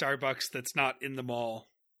getting a Starbucks that's not in the mall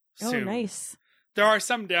soon. Oh, nice. There are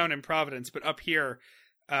some down in Providence, but up here,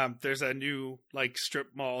 there's a new like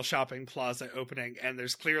strip mall shopping plaza opening, and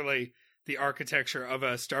there's clearly the architecture of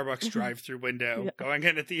a Starbucks drive-through window going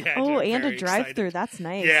in at the edge. Oh, and very a drive-through. excited. That's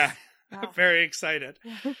nice. Yeah, Wow. very excited.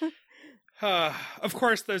 Of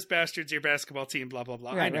course, those bastards, your basketball team, blah, blah,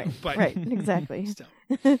 blah. Right, I know, right, but right, exactly. Still.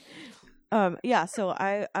 Yeah, so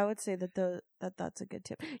I would say that that's a good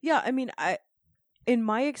tip. Yeah, I mean, in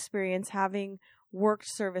my experience, having worked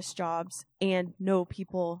service jobs and know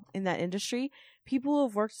people in that industry, people who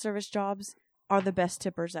have worked service jobs are the best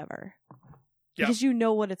tippers ever. Yep. Because you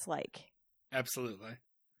know what it's like. Absolutely.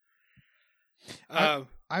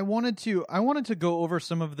 I wanted to go over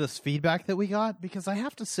some of this feedback that we got, because I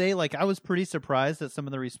have to say, like, I was pretty surprised at some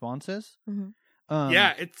of the responses.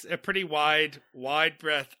 Yeah, it's a pretty wide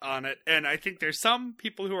breadth on it, and I think there's some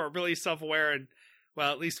people who are really self-aware, and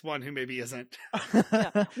well, at least one who maybe isn't.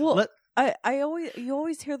 Yeah. Well, you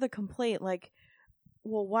always hear the complaint like,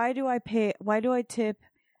 well, why do I tip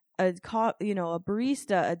a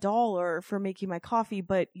barista $1 for making my coffee,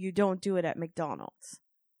 but you don't do it at McDonald's?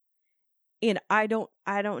 And I don't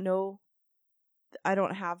know, I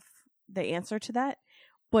don't have the answer to that,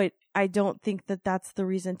 but I don't think that that's the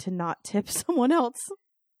reason to not tip someone else.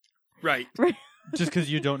 Right. Just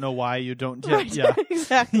because you don't know why you don't tip. Right. Yeah.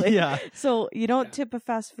 Exactly. Yeah. So you don't tip a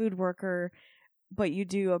fast food worker, but you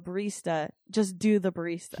do a barista. Just do the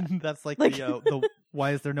barista. That's like the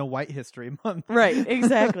why is there no White History Month? Right.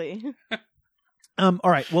 Exactly. All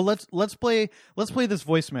right. Well, let's play this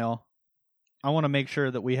voicemail. I want to make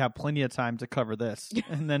sure that we have plenty of time to cover this,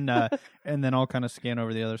 and then I'll kind of scan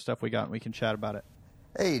over the other stuff we got, and we can chat about it.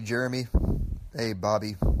 Hey, Jeremy. Hey,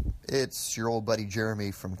 Bobby. It's your old buddy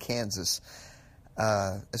Jeremy from Kansas.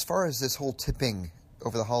 As far as this whole tipping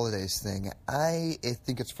over the holidays thing, I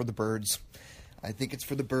think it's for the birds. I think it's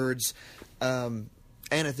for the birds. And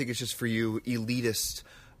I think it's just for you elitist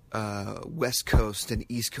West Coast and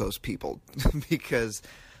East Coast people, because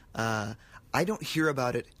I don't hear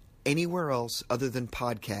about it anywhere else other than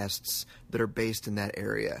podcasts that are based in that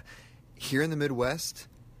area. Here in the Midwest,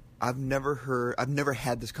 I've never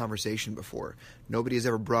had this conversation before. Nobody has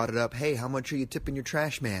ever brought it up. Hey, how much are you tipping your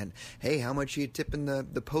trash man? Hey, how much are you tipping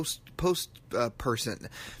the post person?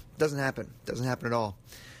 Doesn't happen. Doesn't happen at all.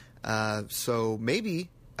 So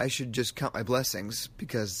maybe I should just count my blessings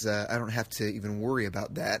because I don't have to even worry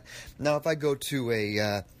about that. Now, if I go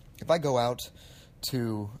out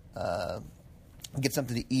to get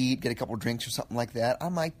something to eat, get a couple drinks or something like that, I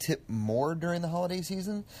might tip more during the holiday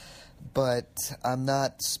season. But I'm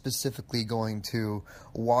not specifically going to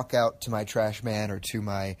walk out to my trash man or to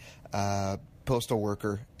my postal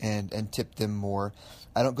worker and tip them more.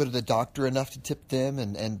 I don't go to the doctor enough to tip them.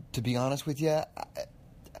 And to be honest with you,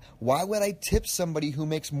 why would I tip somebody who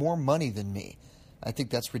makes more money than me? I think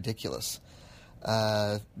that's ridiculous.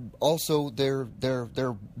 Also, their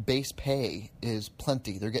base pay is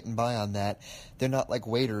plenty. They're getting by on that. They're not like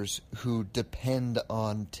waiters who depend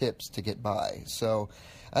on tips to get by. So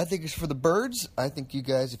I think it's for the birds. I think you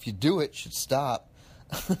guys, if you do it, should stop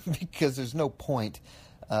because there's no point.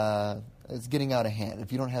 It's getting out of hand.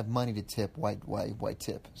 If you don't have money to tip, why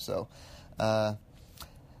tip? So,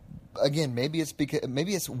 again, maybe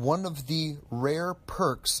it's one of the rare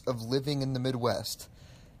perks of living in the Midwest,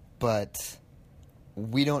 but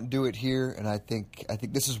we don't do it here, and I think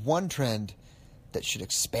this is one trend that should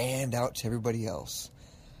expand out to everybody else.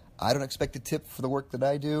 I don't expect a tip for the work that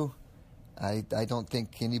I do. I don't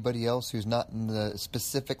think anybody else who's not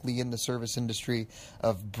specifically in the service industry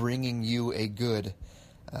of bringing you a good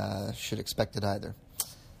should expect it either.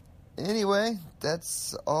 Anyway,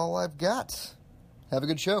 that's all I've got. Have a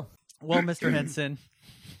good show. Well, Mr. Henson,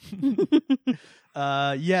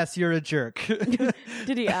 yes, you're a jerk.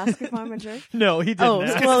 Did he ask if I'm a jerk? No, he didn't. Oh,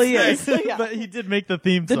 ask. well, he is. Yeah. But he did make the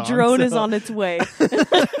theme The song. drone is on its way.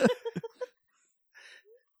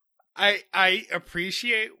 I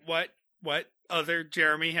appreciate what other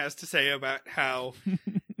Jeremy has to say about how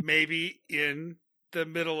maybe in the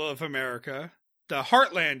middle of America, the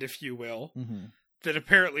heartland, if you will, that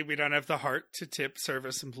apparently we don't have the heart to tip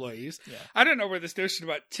service employees. Yeah. I don't know where this notion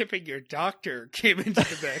about tipping your doctor came into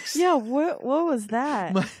the mix. Yeah, what was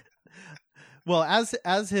that? Well,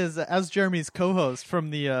 as Jeremy's co-host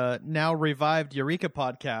from the now revived Eureka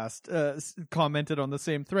podcast commented on the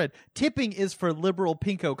same thread, tipping is for liberal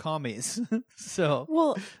pinko commies. So,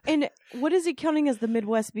 well, and what is he counting as the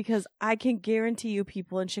Midwest? Because I can guarantee you,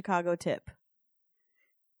 people in Chicago tip.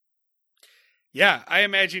 Yeah, I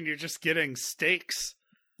imagine you're just getting steaks.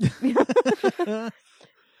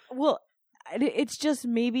 Well, it's just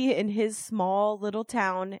maybe in his small little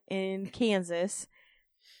town in Kansas,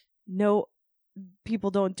 no,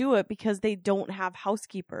 people don't do it because they don't have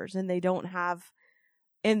housekeepers and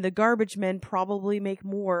and the garbage men probably make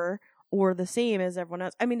more or the same as everyone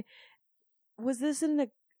else. I mean, was this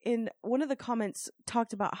in one of the comments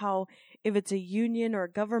talked about how if it's a union or a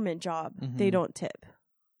government job, they don't tip.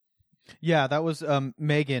 Yeah, that was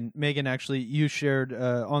Megan. Megan, actually, you shared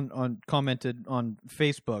commented on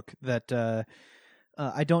Facebook that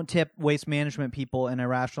I don't tip waste management people, and I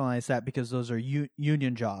rationalize that because those are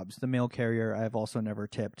union jobs. The mail carrier, I've also never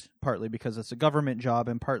tipped, partly because it's a government job,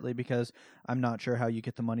 and partly because I'm not sure how you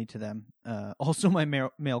get the money to them. Also, my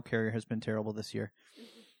mail carrier has been terrible this year.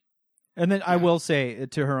 And then I will say,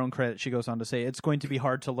 to her own credit, she goes on to say, it's going to be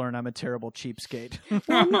hard to learn I'm a terrible cheapskate.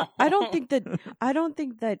 Well, no, I don't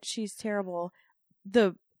think that she's terrible.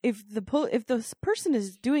 If the person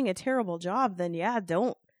is doing a terrible job, then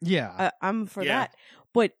don't. Yeah. I'm for that.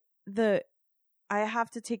 But I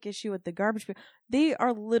have to take issue with the garbage people. They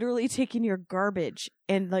are literally taking your garbage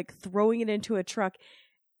and like throwing it into a truck.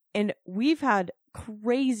 And we've had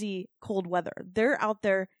crazy cold weather. They're out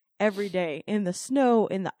there every day in the snow,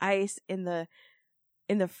 in the ice, in the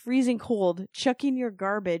freezing cold, chucking your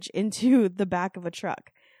garbage into the back of a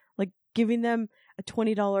truck, like giving them a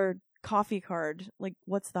 $20 coffee card. Like,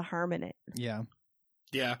 what's the harm in it? Yeah.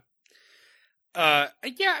 Yeah. I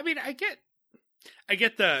mean, I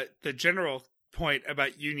get the general point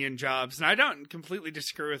about union jobs, and I don't completely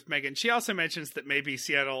disagree with Megan. She also mentions that maybe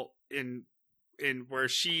Seattle in where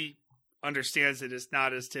she understands it is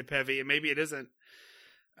not as tip heavy, and maybe it isn't.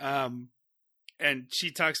 And she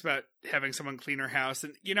talks about having someone clean her house.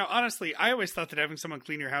 And, honestly, I always thought that having someone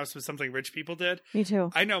clean your house was something rich people did. Me too.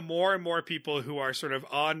 I know more and more people who are sort of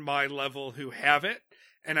on my level who have it,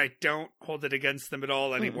 and I don't hold it against them at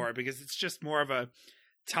all anymore because it's just more of a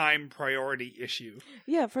time priority issue.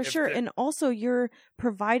 Yeah, for sure. And also you're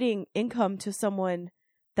providing income to someone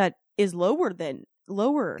that is lower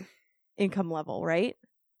income level, right?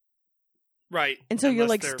 Right. And so you're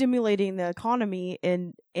like stimulating the economy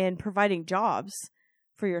and providing jobs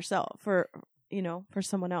for yourself, for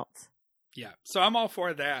someone else. Yeah. So I'm all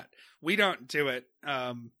for that. We don't do it.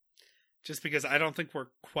 just because I don't think we're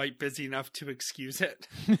quite busy enough to excuse it.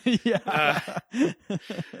 Yeah.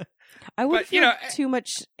 I would But, feel you know, too much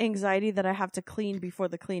anxiety that I have to clean before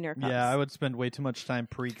the cleaner comes. Yeah, I would spend way too much time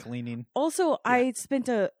pre-cleaning. Also, I spent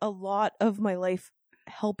a lot of my life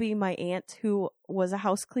helping my aunt who was a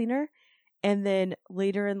house cleaner, and then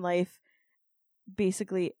later in life,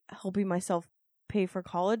 basically helping myself pay for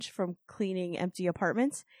college from cleaning empty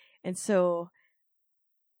apartments. And so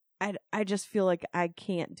I just feel like I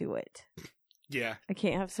can't do it. Yeah. I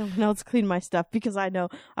can't have someone else clean my stuff because I know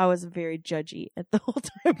I was very judgy at the whole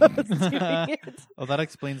time I was doing it. Oh, that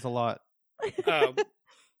explains a lot.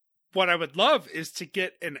 What I would love is to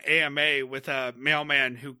get an AMA with a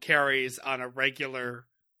mailman who carries on a regular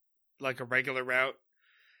route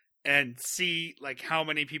and see like how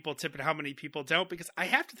many people tip and how many people don't, because I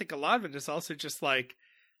have to think a lot of it is also just like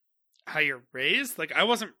how you're raised. Like I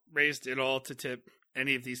wasn't raised at all to tip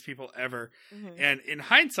any of these people ever. Mhm. And in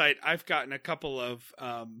hindsight, I've gotten a couple of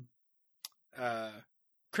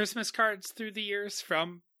Christmas cards through the years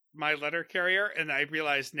from my letter carrier, and I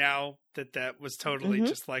realize now that was totally Mhm.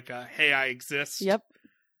 just like a "Hey, I exist." Yep.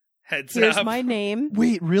 Heads Here's up. my name.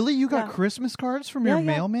 Wait, really? You got Yeah. Christmas cards from your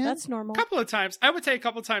mailman? That's normal. A couple of times, I would say a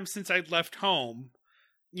couple of times since I'd left home,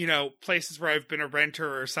 you know, places where I've been a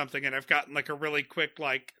renter or something, and I've gotten like a really quick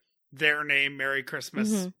like their name, Merry Christmas.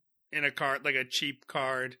 Mhm. In a card, like a cheap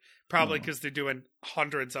card, probably Oh. because they're doing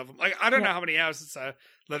hundreds of them. Like, I don't Yeah. know how many houses a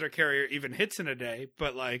letter carrier even hits in a day,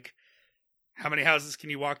 but like, how many houses can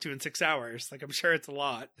you walk to in 6 hours? Like, I'm sure it's a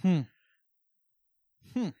lot.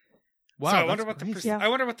 Wow, So I wonder that's what crazy. Yeah. I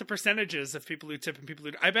wonder what the percentage is of people who tip and people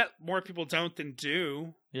who. I bet more people don't than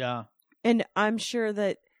do. Yeah. And I'm sure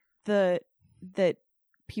that that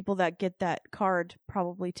people that get that card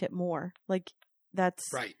probably tip more. Like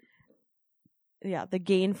that's Right. Yeah, the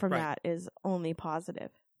gain from Right. that is only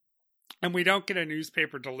positive. And we don't get a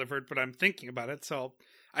newspaper delivered, but I'm thinking about it. So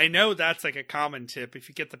I know that's like a common tip. If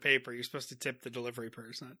you get the paper, you're supposed to tip the delivery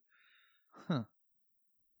person. Huh.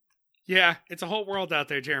 Yeah, it's a whole world out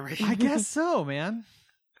there, Jeremy. I guess so, man.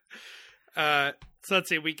 So let's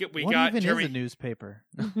see. We what got even Jeremy. is a newspaper?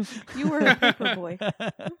 You were a paper boy.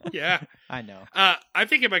 Yeah. I know. I'm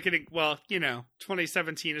thinking about getting, well, you know,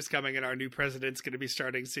 2017 is coming and our new president's going to be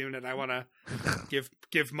starting soon, and I want to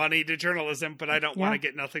give money to journalism, but I don't want Yeah. to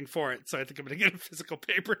get nothing for it. So I think I'm going to get a physical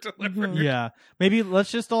paper delivered. Mhm. Yeah, maybe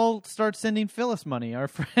let's just all start sending Phyllis money. Our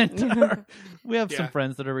friend, we have some Yeah.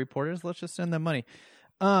 friends that are reporters. Let's just send them money.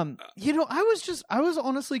 You know, I was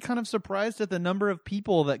honestly kind of surprised at the number of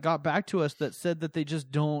people that got back to us that said that they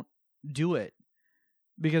just don't do it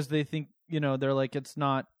because they think, you know, they're like, it's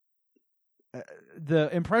not the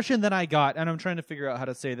impression that I got, and I'm trying to figure out how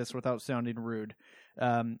to say this without sounding rude.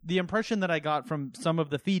 The impression that I got from some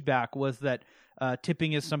of the feedback was that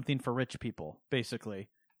tipping is something for rich people, basically.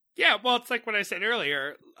 Yeah, well, it's like what I said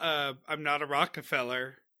earlier. I'm not a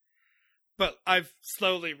Rockefeller, but I've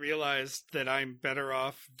slowly realized that I'm better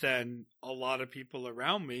off than a lot of people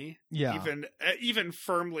around me. Yeah. Even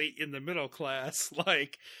firmly in the middle class.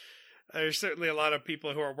 Like, there's certainly a lot of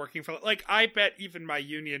people who are working for. Like, I bet even my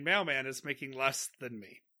union mailman is making less than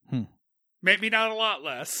me. Maybe not a lot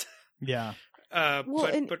less. Yeah. Well,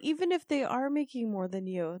 and but even if they are making more than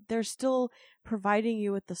you, they're still providing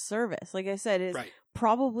you with the service. Like I said, is right.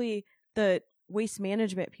 probably the waste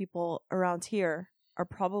management people around here are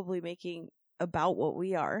probably making about what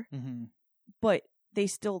we are, Mm-hmm. but they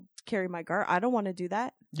still carry my garbage. I don't want to do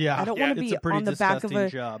that. Yeah, I don't Yeah, want to it's be a pretty on the back of disgusting a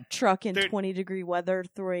job. truck in They're- 20-degree weather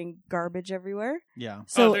throwing garbage everywhere. Yeah.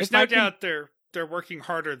 So there's if no I can- doubt they're working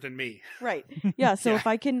harder than me. Right. Yeah, so Yeah. if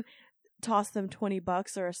I can toss them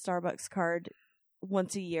 $20 or a Starbucks card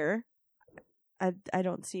once a year, I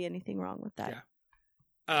don't see anything wrong with that.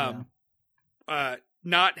 Yeah.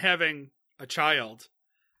 Not having a child,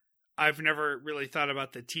 I've never really thought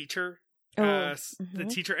about the teacher, the mhm.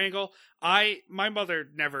 teacher angle. My mother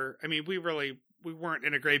never. I mean, we weren't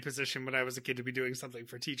in a great position when I was a kid to be doing something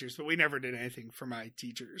for teachers, but we never did anything for my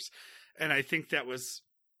teachers, and I think that was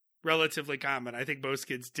relatively common. I think most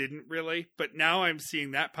kids didn't really, but now I'm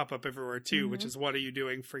seeing that pop up everywhere too, which Mhm. is what are you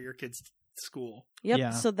doing for your kids' school? Yep. Yeah.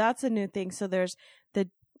 So that's a new thing. So there's the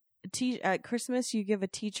at Christmas you give a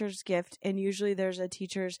teacher's gift, and usually there's a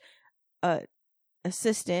teacher's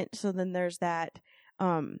assistant. So then there's that.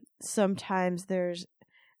 Sometimes there's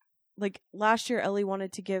like last year Ellie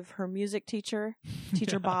wanted to give her music teacher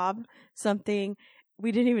Yeah. Bob something.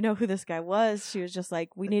 We didn't even know who this guy was. She was just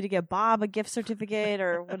like, we need to get Bob a gift certificate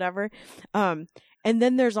or whatever. And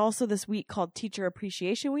then there's also this week called Teacher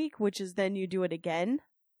Appreciation Week, which is then you do it again,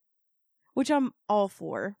 which I'm all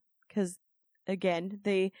for because, again,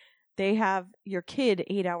 they have your kid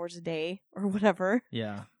 8 hours a day or whatever.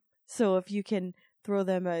 Yeah. So if you can throw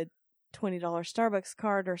them a $20 Starbucks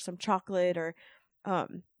card or some chocolate, or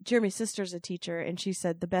Jeremy's sister's a teacher, and she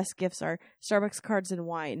said the best gifts are Starbucks cards and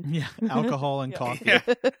wine. Yeah, alcohol and Yeah. coffee. Yeah.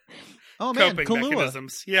 Oh man, Coping Kahlua.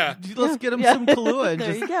 mechanisms. Yeah. Let's get him Yeah. some Kahlua and There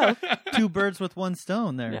just you go. two birds with one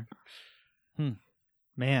stone there.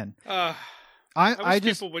 Man, I I wish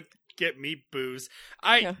just people would get me booze.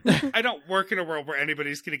 I don't work in a world where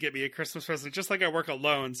anybody's going to get me a Christmas present. Just like I work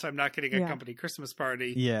alone, so I'm not getting a Yeah. company Christmas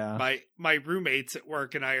party. yeah. My roommates at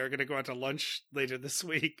work and I are going to go out to lunch later this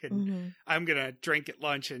week, and Mhm. I'm going to drink at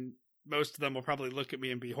lunch, and most of them will probably look at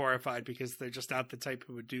me and be horrified because they're just not the type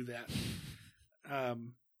who would do that.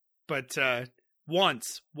 But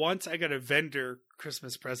once I got a vendor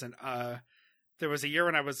Christmas present. There was a year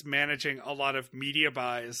when I was managing a lot of media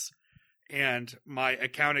buys, and my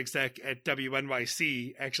account exec at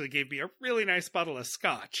WNYC actually gave me a really nice bottle of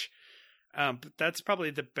scotch. But that's probably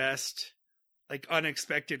the best, like,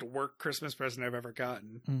 unexpected work Christmas present I've ever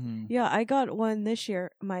gotten. Mhm. Yeah, I got one this year.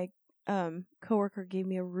 My coworker gave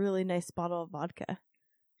me a really nice bottle of vodka.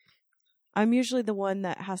 I'm usually the one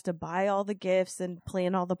that has to buy all the gifts and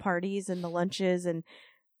plan all the parties and the lunches, and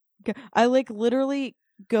I like literally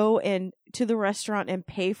go and to the restaurant and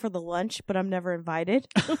pay for the lunch, but I'm never invited.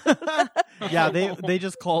 Yeah, they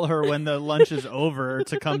just call her when the lunch is over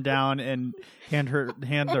to come down and hand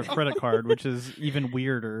their credit card, which is even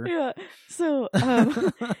weirder. Yeah. So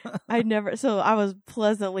I was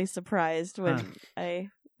pleasantly surprised when I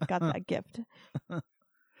got that gift.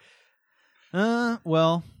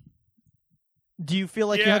 Well, do you feel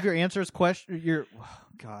like you Yeah. have your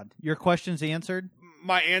your questions answered?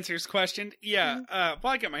 My answers questioned. Yeah.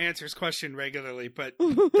 Well, I get my answers questioned regularly, but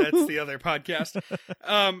that's the other podcast.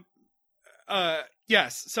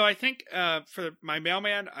 Yes. So I think for my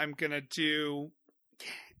mailman, I'm going to do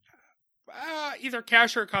either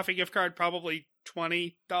cash or a coffee gift card, probably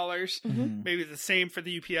 $20. Mhm. Maybe the same for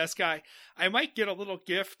the UPS guy. I might get a little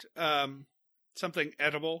gift, something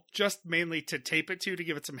edible, just mainly to tape it to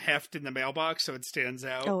give it some heft in the mailbox so it stands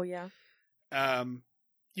out. Oh yeah.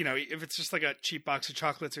 You know, if it's just like a cheap box of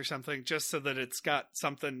chocolates or something, just so that it's got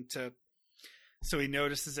something so he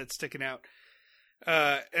notices it sticking out.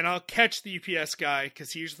 And I'll catch the UPS guy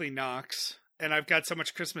because he usually knocks. And I've got so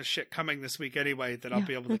much Christmas shit coming this week anyway that I'll Yeah.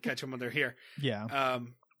 be able to catch them when they're here. Yeah.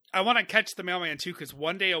 I want to catch the mailman too because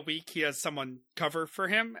one day a week he has someone cover for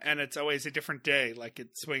him, and it's always a different day. Like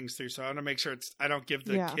it swings through, so I want to make sure I don't give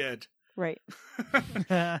the Yeah. kid Right.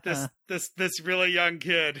 this really young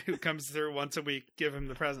kid who comes through once a week. Give him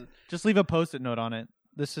the present. Just leave a Post-it note on it.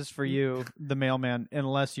 This is for you, the mailman,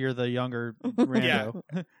 unless you're the younger rando.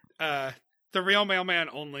 The real mailman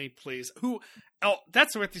only, please.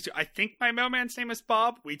 That's what these two. I think my mailman's name is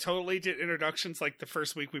Bob. We totally did introductions like the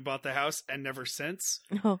first week we bought the house and never since.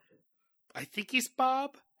 Oh. I think he's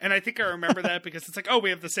Bob. And I think I remember that because it's like, oh, we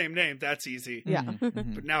have the same name. That's easy. Yeah.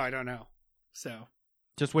 Mhm. But now I don't know. So.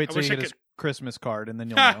 Just wait I till you wish I get his could- Christmas card, and then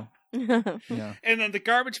you'll Ha! know. Yeah. And then the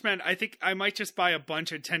garbage men, I think I might just buy a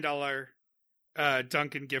bunch of $10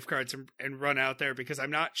 Dunkin' gift cards and run out there because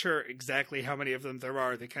I'm not sure exactly how many of them there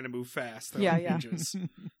are. They kind of move fast. They're Yeah, like yeah. ninjas.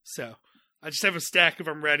 So I just have a stack of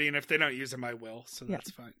them ready, and if they don't use them, I will. So Yeah.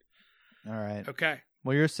 that's fine. All right. Okay.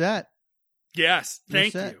 Well, you're set. Yes. You're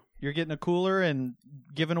Thank set. you. You're getting a cooler and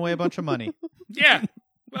giving away a bunch of money. Yeah.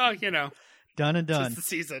 Well, you know, Done and it's done. the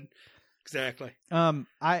season. Exactly. I've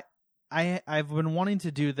been wanting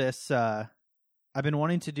to do this. I've been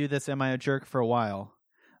wanting to do this. Am I a jerk for a while?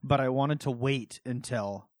 But I wanted to wait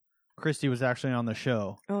until Christy was actually on the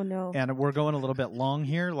show. Oh no. And we're going a little bit long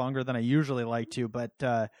here, longer than I usually like to. But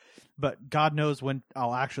God knows when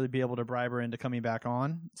I'll actually be able to bribe her into coming back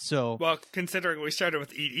on. So, Well, considering we started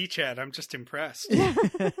with Eat Chat, I'm just impressed.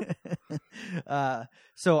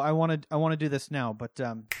 so I want to do this now. But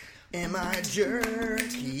Am I a jerk?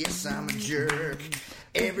 Yes, I'm a jerk.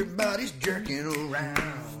 Everybody's jerking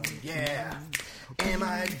around, yeah. Am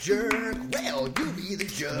I a jerk? Well, you be the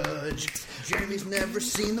judge. Jeremy's never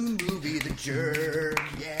seen the movie The Jerk,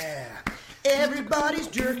 yeah. Everybody's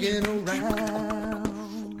jerking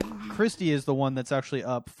around. Christy is the one that's actually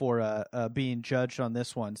up for being judged on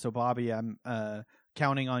this one. So, Bobby, I'm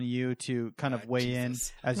counting on you to kind of weigh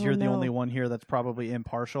Jesus. in, as Oh, you're the no. only one here that's probably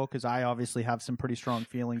impartial, because I obviously have some pretty strong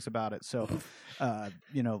feelings about it. So,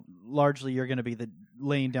 largely you're going to be the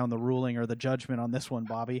laying down the ruling or the judgment on this one,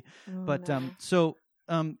 Bobby. Oh, But no.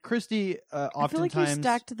 Christy I feel like you oftentimes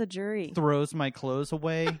stacked the jury. throws my clothes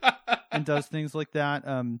away and does things like that.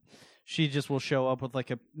 She just will show up with like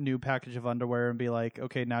a new package of underwear and be like,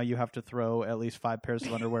 okay, now you have to throw at least 5 pairs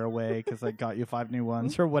of underwear away because I got you 5 new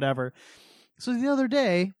ones or whatever. So the other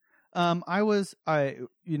day, We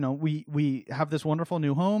have this wonderful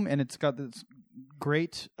new home, and it's got this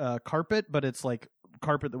great carpet, but it's like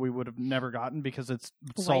carpet that we would have never gotten because it's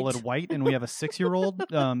solid white, and we have a 6-year-old.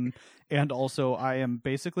 And also I am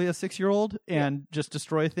basically a 6-year-old and just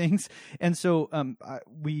destroy things. And so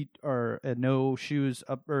we are a no shoes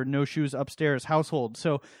upstairs household.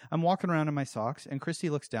 So I'm walking around in my socks, and Christy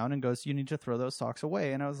looks down and goes, "You need to throw those socks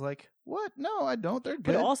away." And I was like, "What? No, I don't. They're good."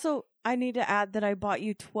 But also, I need to add that I bought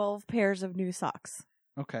you 12 pairs of new socks.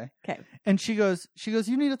 Okay. Okay. And she goes,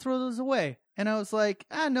 "You need to throw those away." And I was like,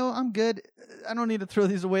 "No, I'm good. I don't need to throw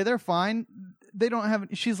these away. They're fine. They don't have."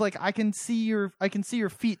 She's like, I can see your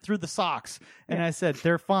feet through the socks." And I said,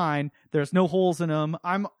 "They're fine. There's no holes in them.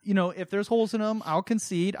 If there's holes in them, I'll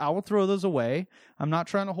concede. I will throw those away. I'm not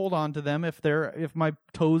trying to hold on to them if my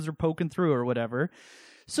toes are poking through or whatever."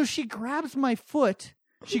 So she grabs my foot.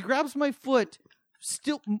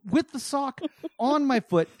 Still with the sock on my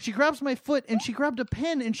foot. She grabs my foot, and she grabbed a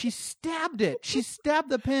pen, and she stabbed it. She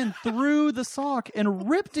stabbed the pen through the sock and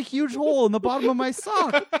ripped a huge hole in the bottom of my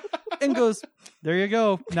sock and goes, "There you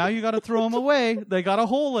go. Now you got to throw them away. They got a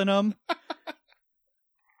hole in them."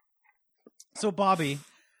 So Bobby,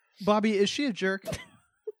 is she a jerk?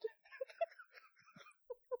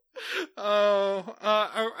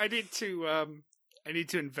 I need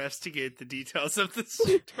to investigate the details of the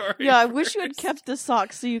story. Yeah, I wish you had kept the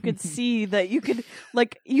socks so you could see that you could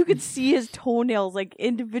see his toenails, like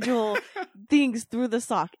individual things through the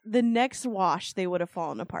sock. The next wash, they would have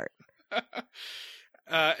fallen apart.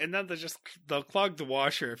 And then they'll clog the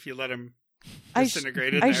washer if you let them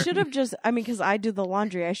disintegrate in there. I should have because I do the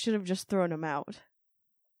laundry, I should have just thrown them out.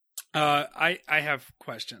 I have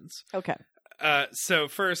questions. Okay. So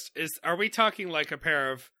first, are we talking like a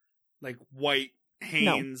pair of like white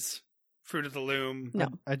Hanes Fruit of the Loom? No.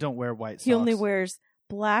 I don't wear white socks. He only wears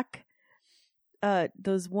black,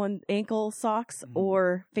 those one ankle socks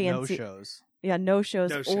or fancy. No-shows. Yeah,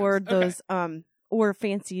 no-shows. Or those, or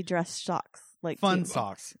fancy dress socks. Like fun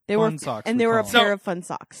socks. They fun were socks. And they were a pair of fun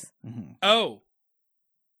socks. Mm-hmm. Oh.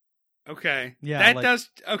 Okay. Yeah. That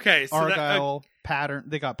does. Okay. So Argyle pattern.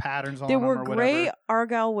 They got patterns on them. They were or gray whatever.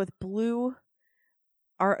 Argyle with blue.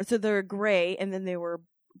 So they're gray, and then they were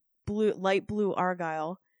light blue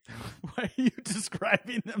Argyle. Why are you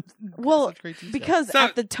describing them? Well, such great detail? because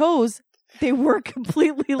at the toes they were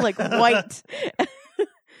completely like white.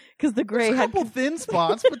 Because the gray There's a had couple thin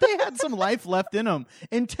spots, but they had some life left in them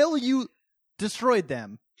until you destroyed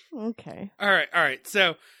them. Okay. All right.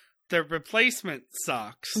 So the replacement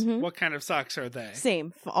socks. Mm-hmm. What kind of socks are they?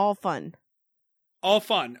 Same, all fun. All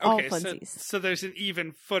fun. Okay. All funsies. So there's an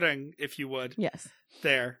even footing, if you would. Yes.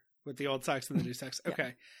 There with the old socks and the new socks.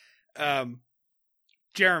 Okay.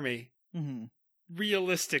 Jeremy,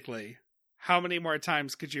 realistically, how many more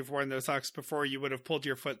times could you have worn those socks before you would have pulled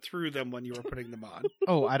your foot through them when you were putting them on?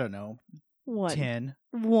 Oh, I don't know. 10.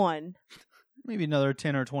 Maybe another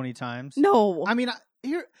 10 or 20 times. No. I mean,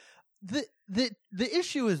 here the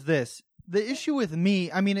issue is this. The issue with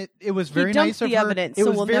me, I mean, it was very nice of her. Evidence, it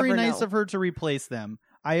so was we'll very never nice know. of her to replace them.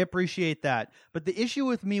 I appreciate that. But the issue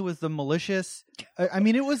with me was the malicious. I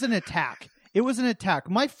mean, it was an attack. It was an attack.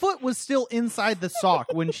 My foot was still inside the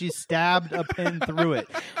sock when she stabbed a pin through it.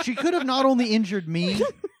 She could have not only injured me.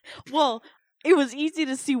 Well, it was easy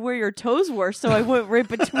to see where your toes were, so I went right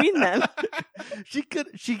between them. She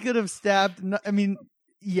could have stabbed. I mean,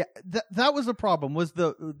 yeah, that was a problem. Was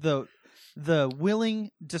the willing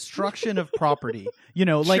destruction of property. You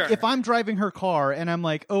know, like Sure. if I'm driving her car and I'm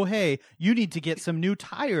like, "Oh, hey, you need to get some new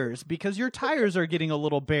tires because your tires are getting a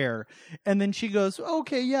little bare." And then she goes,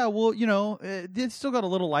 "Okay, yeah, well, you know, they still got a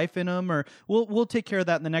little life in them, or we'll take care of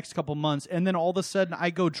that in the next couple months." And then all of a sudden I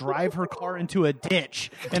go drive her car into a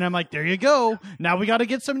ditch and I'm like, "There you go. Now we got to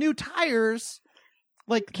get some new tires."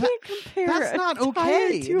 Like, Can't compare. that's not a tire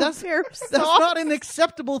okay. to a That's pair of That's socks. not an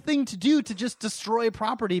acceptable thing to do, to just destroy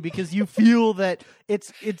property because you feel that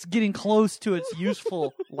it's getting close to its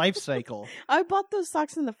useful life cycle. I bought those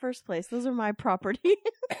socks in the first place. Those are my property.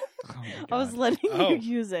 Oh my I was God. letting Oh. you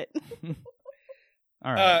use it.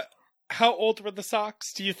 All right. How old were the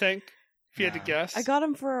socks, do you think? If you had to guess. I got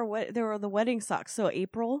them for they were the wedding socks, so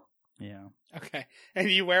April. Yeah. Okay. And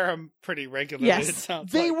you wear them pretty regularly, Yes. it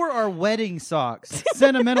sounds They like. were our wedding socks.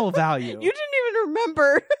 Sentimental value. You didn't even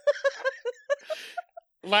remember.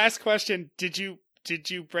 Last question. Did you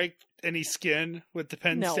break any skin with the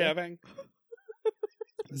pen No. stabbing?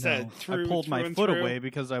 Is No, that through, I pulled through my and foot through? away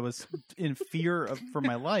because I was in fear for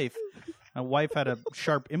my life. My wife had a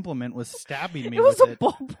sharp implement, was stabbing me It was with a it.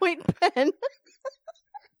 ballpoint pen.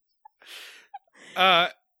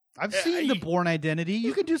 I've seen The Bourne Identity.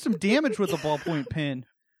 You can do some damage with a ballpoint pen.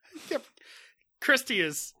 Christy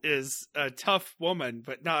is a tough woman,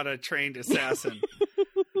 but not a trained assassin,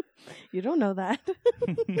 You don't know that.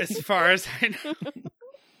 as far as I know.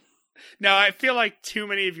 No, I feel like too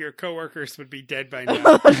many of your coworkers would be dead by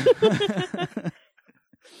now.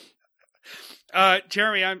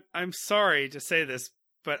 Jeremy, I'm sorry to say this,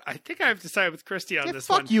 but I think I've decided with Christy on this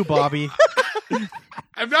one. Fuck you, Bobby.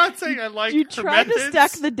 I'm not saying I like You her tried methods. to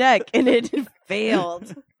stack the deck and it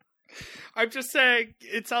failed. I'm just saying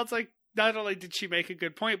it sounds like not only did she make a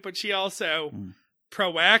good point, but she also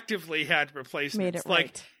proactively had replacements. Made it Like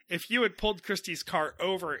right. if you had pulled Christy's car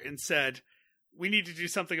over and said, "We need to do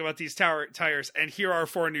something about these tires, and here are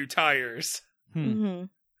 4 new tires," Hmm.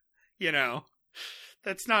 you know,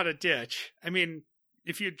 that's not a ditch. I mean,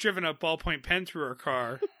 if you'd driven a ballpoint pen through her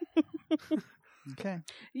car, Okay.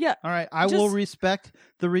 Yeah. All right. I will Just- respect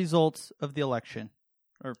the results of the election.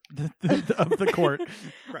 Or of the court.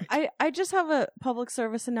 right? I just have a public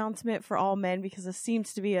service announcement for all men because this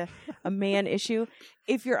seems to be a man issue.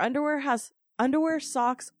 If your underwear,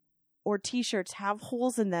 socks, or t-shirts have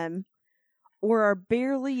holes in them, or are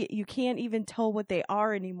barely, you can't even tell what they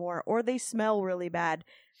are anymore, or they smell really bad,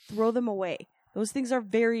 throw them away. Those things are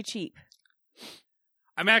very cheap.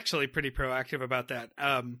 I'm actually pretty proactive about that.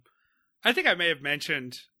 I think I may have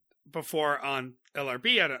mentioned before on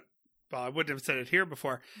LRB. I wouldn't have said it here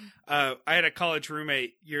before. I had a college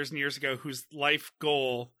roommate years and years ago whose life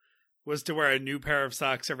goal was to wear a new pair of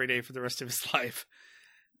socks every day for the rest of his life.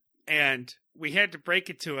 And we had to break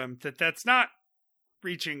it to him that that's not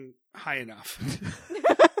reaching high enough.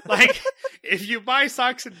 Like, if you buy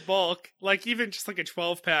socks in bulk, like even just like a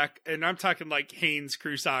 12-pack, and I'm talking like Hanes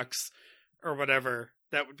crew socks or whatever,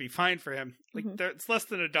 that would be fine for him. Like, it's less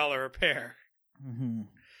than $1 a pair. Mm-hmm.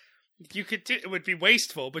 You could do, it would be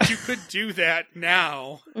wasteful, but you could do that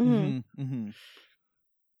now Mhm. Mm-hmm.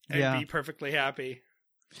 and be perfectly happy.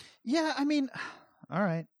 Yeah, I mean, all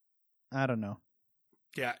right. I don't know.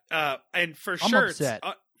 Yeah. And for I'm shirts, upset.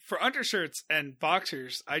 For undershirts and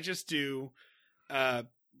boxers, I just do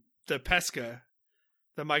the Pesca,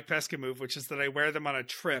 the Mike Pesca move, which is that I wear them on a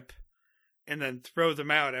trip and then throw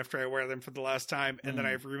them out after I wear them for the last time, and then I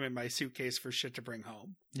have room in my suitcase for shit to bring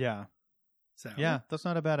home. Yeah. So Yeah, that's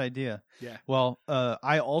not a bad idea. Yeah. Well,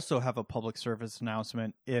 I also have a public service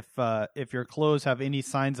announcement. If your clothes have any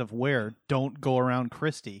signs of wear, don't go around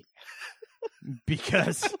Christy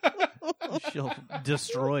because she'll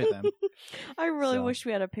destroy them. I really So. wish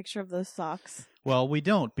we had a picture of those socks. Well, we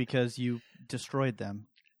don't because you destroyed them.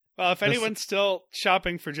 Well, if This- anyone's still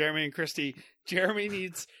shopping for Jeremy and Christy, Jeremy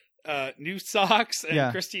needs new socks and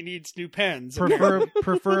Yeah. Christy needs new pens.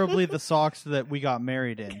 Preferably the socks that we got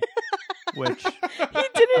married in, which He I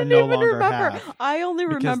didn't no even longer remember. have, I only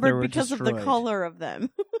because they remembered were because of the destroyed. color of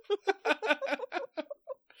them.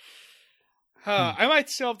 I might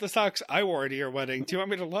still have the socks I wore to your wedding. Do you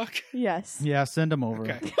want me to look? Yes. yeah, send them over.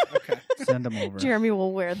 Okay. Okay. Send them over. Jeremy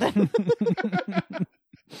will wear them.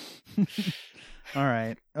 All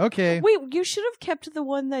right. Okay. Wait, you should have kept the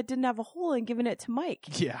one that didn't have a hole and given it to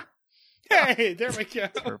Mike. Yeah. Hey, there we go.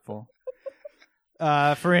 Hurtful.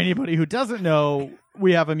 For anybody who doesn't know,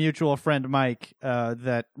 we have a mutual friend, Mike,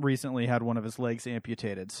 that recently had one of his legs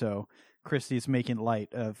amputated. So Christy's making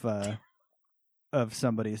light of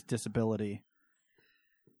somebody's disability.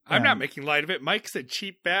 I'm not Um, making light of it. Mike's a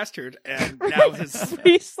cheap bastard, and now his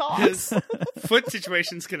Free socks. his foot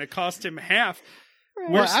situation's going to cost him half. Right.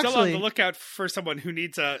 We're Well, still on actually- the lookout for someone who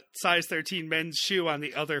needs a size 13 men's shoe on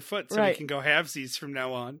the other foot, so we Right. can go halvesies from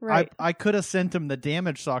now on. Right. I could have sent him the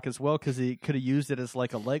damaged sock as well because he could have used it as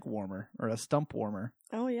like a leg warmer or a stump warmer.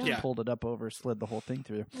 Oh, yeah. Yeah. Pulled it up over, slid the whole thing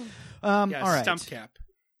through. Yeah, All right. stump cap.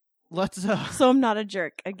 Let's. So I'm not a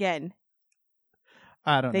jerk again.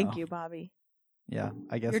 I don't know. Thank you, Bobby. Yeah,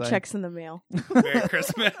 I guess Your check's in the mail. Merry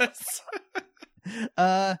Christmas.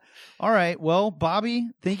 All right. Well, Bobby,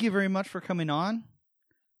 thank you very much for coming on.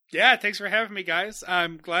 Yeah, thanks for having me, guys.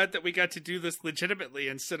 I'm glad that we got to do this legitimately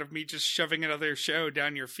instead of me just shoving another show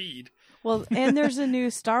down your feed. Well, and there's a new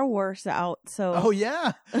Star Wars out, so Oh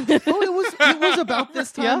yeah. Oh, it was about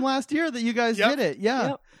this time Yeah. last year that you guys Yep. did it.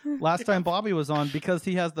 Yeah. Yep. Last time Bobby was on, because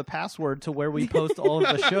he has the password to where we post all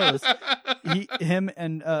of the shows. Him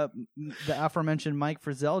and the aforementioned Mike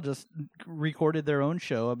Frizzell just recorded their own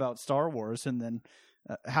show about Star Wars, and then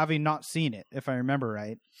having not seen it, if I remember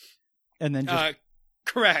right, and then just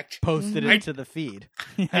Correct. posted I- it to the feed.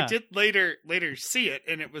 I Yeah. did later see it,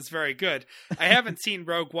 and it was very good. I haven't seen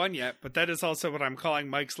Rogue One yet, but that is also what I'm calling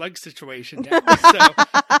Mike's leg situation now. So,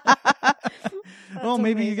 Well,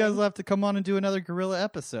 maybe you guys amazing. will have to come on and do another gorilla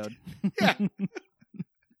episode. yeah.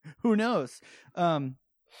 Who knows?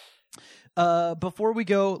 Before we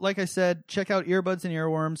go, like I said, check out Earbuds and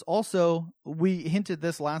Earworms. Also, we hinted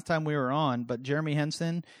this last time we were on, but Jeremy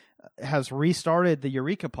Henson has restarted the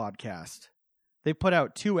Eureka podcast. They put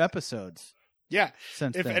out 2 episodes. Yeah.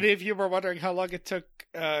 Since If then. any of you were wondering how long it took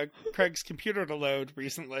Craig's computer to load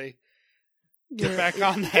recently, get back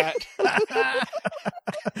on that.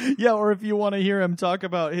 Yeah, or if you want to hear him talk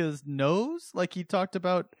about his nose, like he talked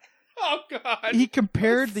about. Oh, God. He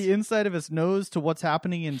compared the inside of his nose to what's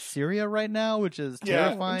happening in Syria right now, which is Yeah.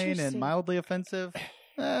 terrifying and Interesting. mildly offensive.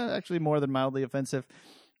 Actually, more than mildly offensive.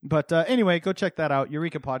 But anyway, go check that out.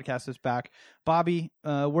 Eureka Podcast is back. Bobby,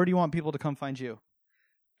 where do you want people to come find you?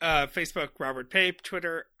 Facebook, Robert Pape,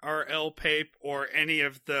 Twitter, RL Pape, or any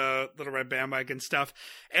of the Little Red Bandwagon stuff.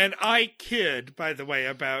 And I kid, by the way,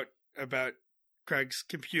 about Craig's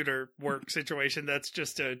computer work situation. That's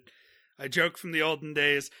just a joke from the olden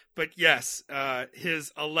days. But yes,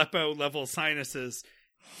 his Aleppo level sinuses,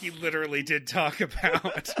 he literally did talk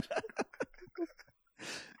about.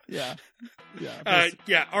 Yeah.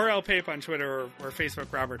 Yeah, RL Pape on Twitter or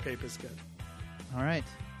Facebook, Robert Pape is good. All right,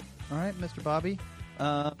 Mr. Bobby.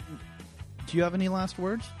 Do you have any last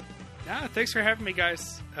words? Yeah, thanks for having me,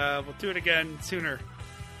 guys. We'll do it again sooner.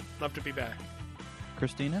 Love to be back.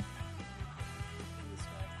 Christina?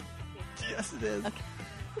 Yes, it is. Okay.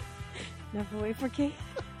 Never wait for Kate.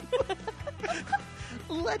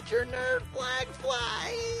 Let your nerd flag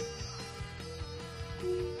fly.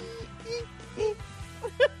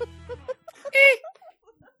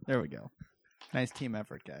 There we go. Nice team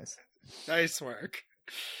effort, guys. Nice work.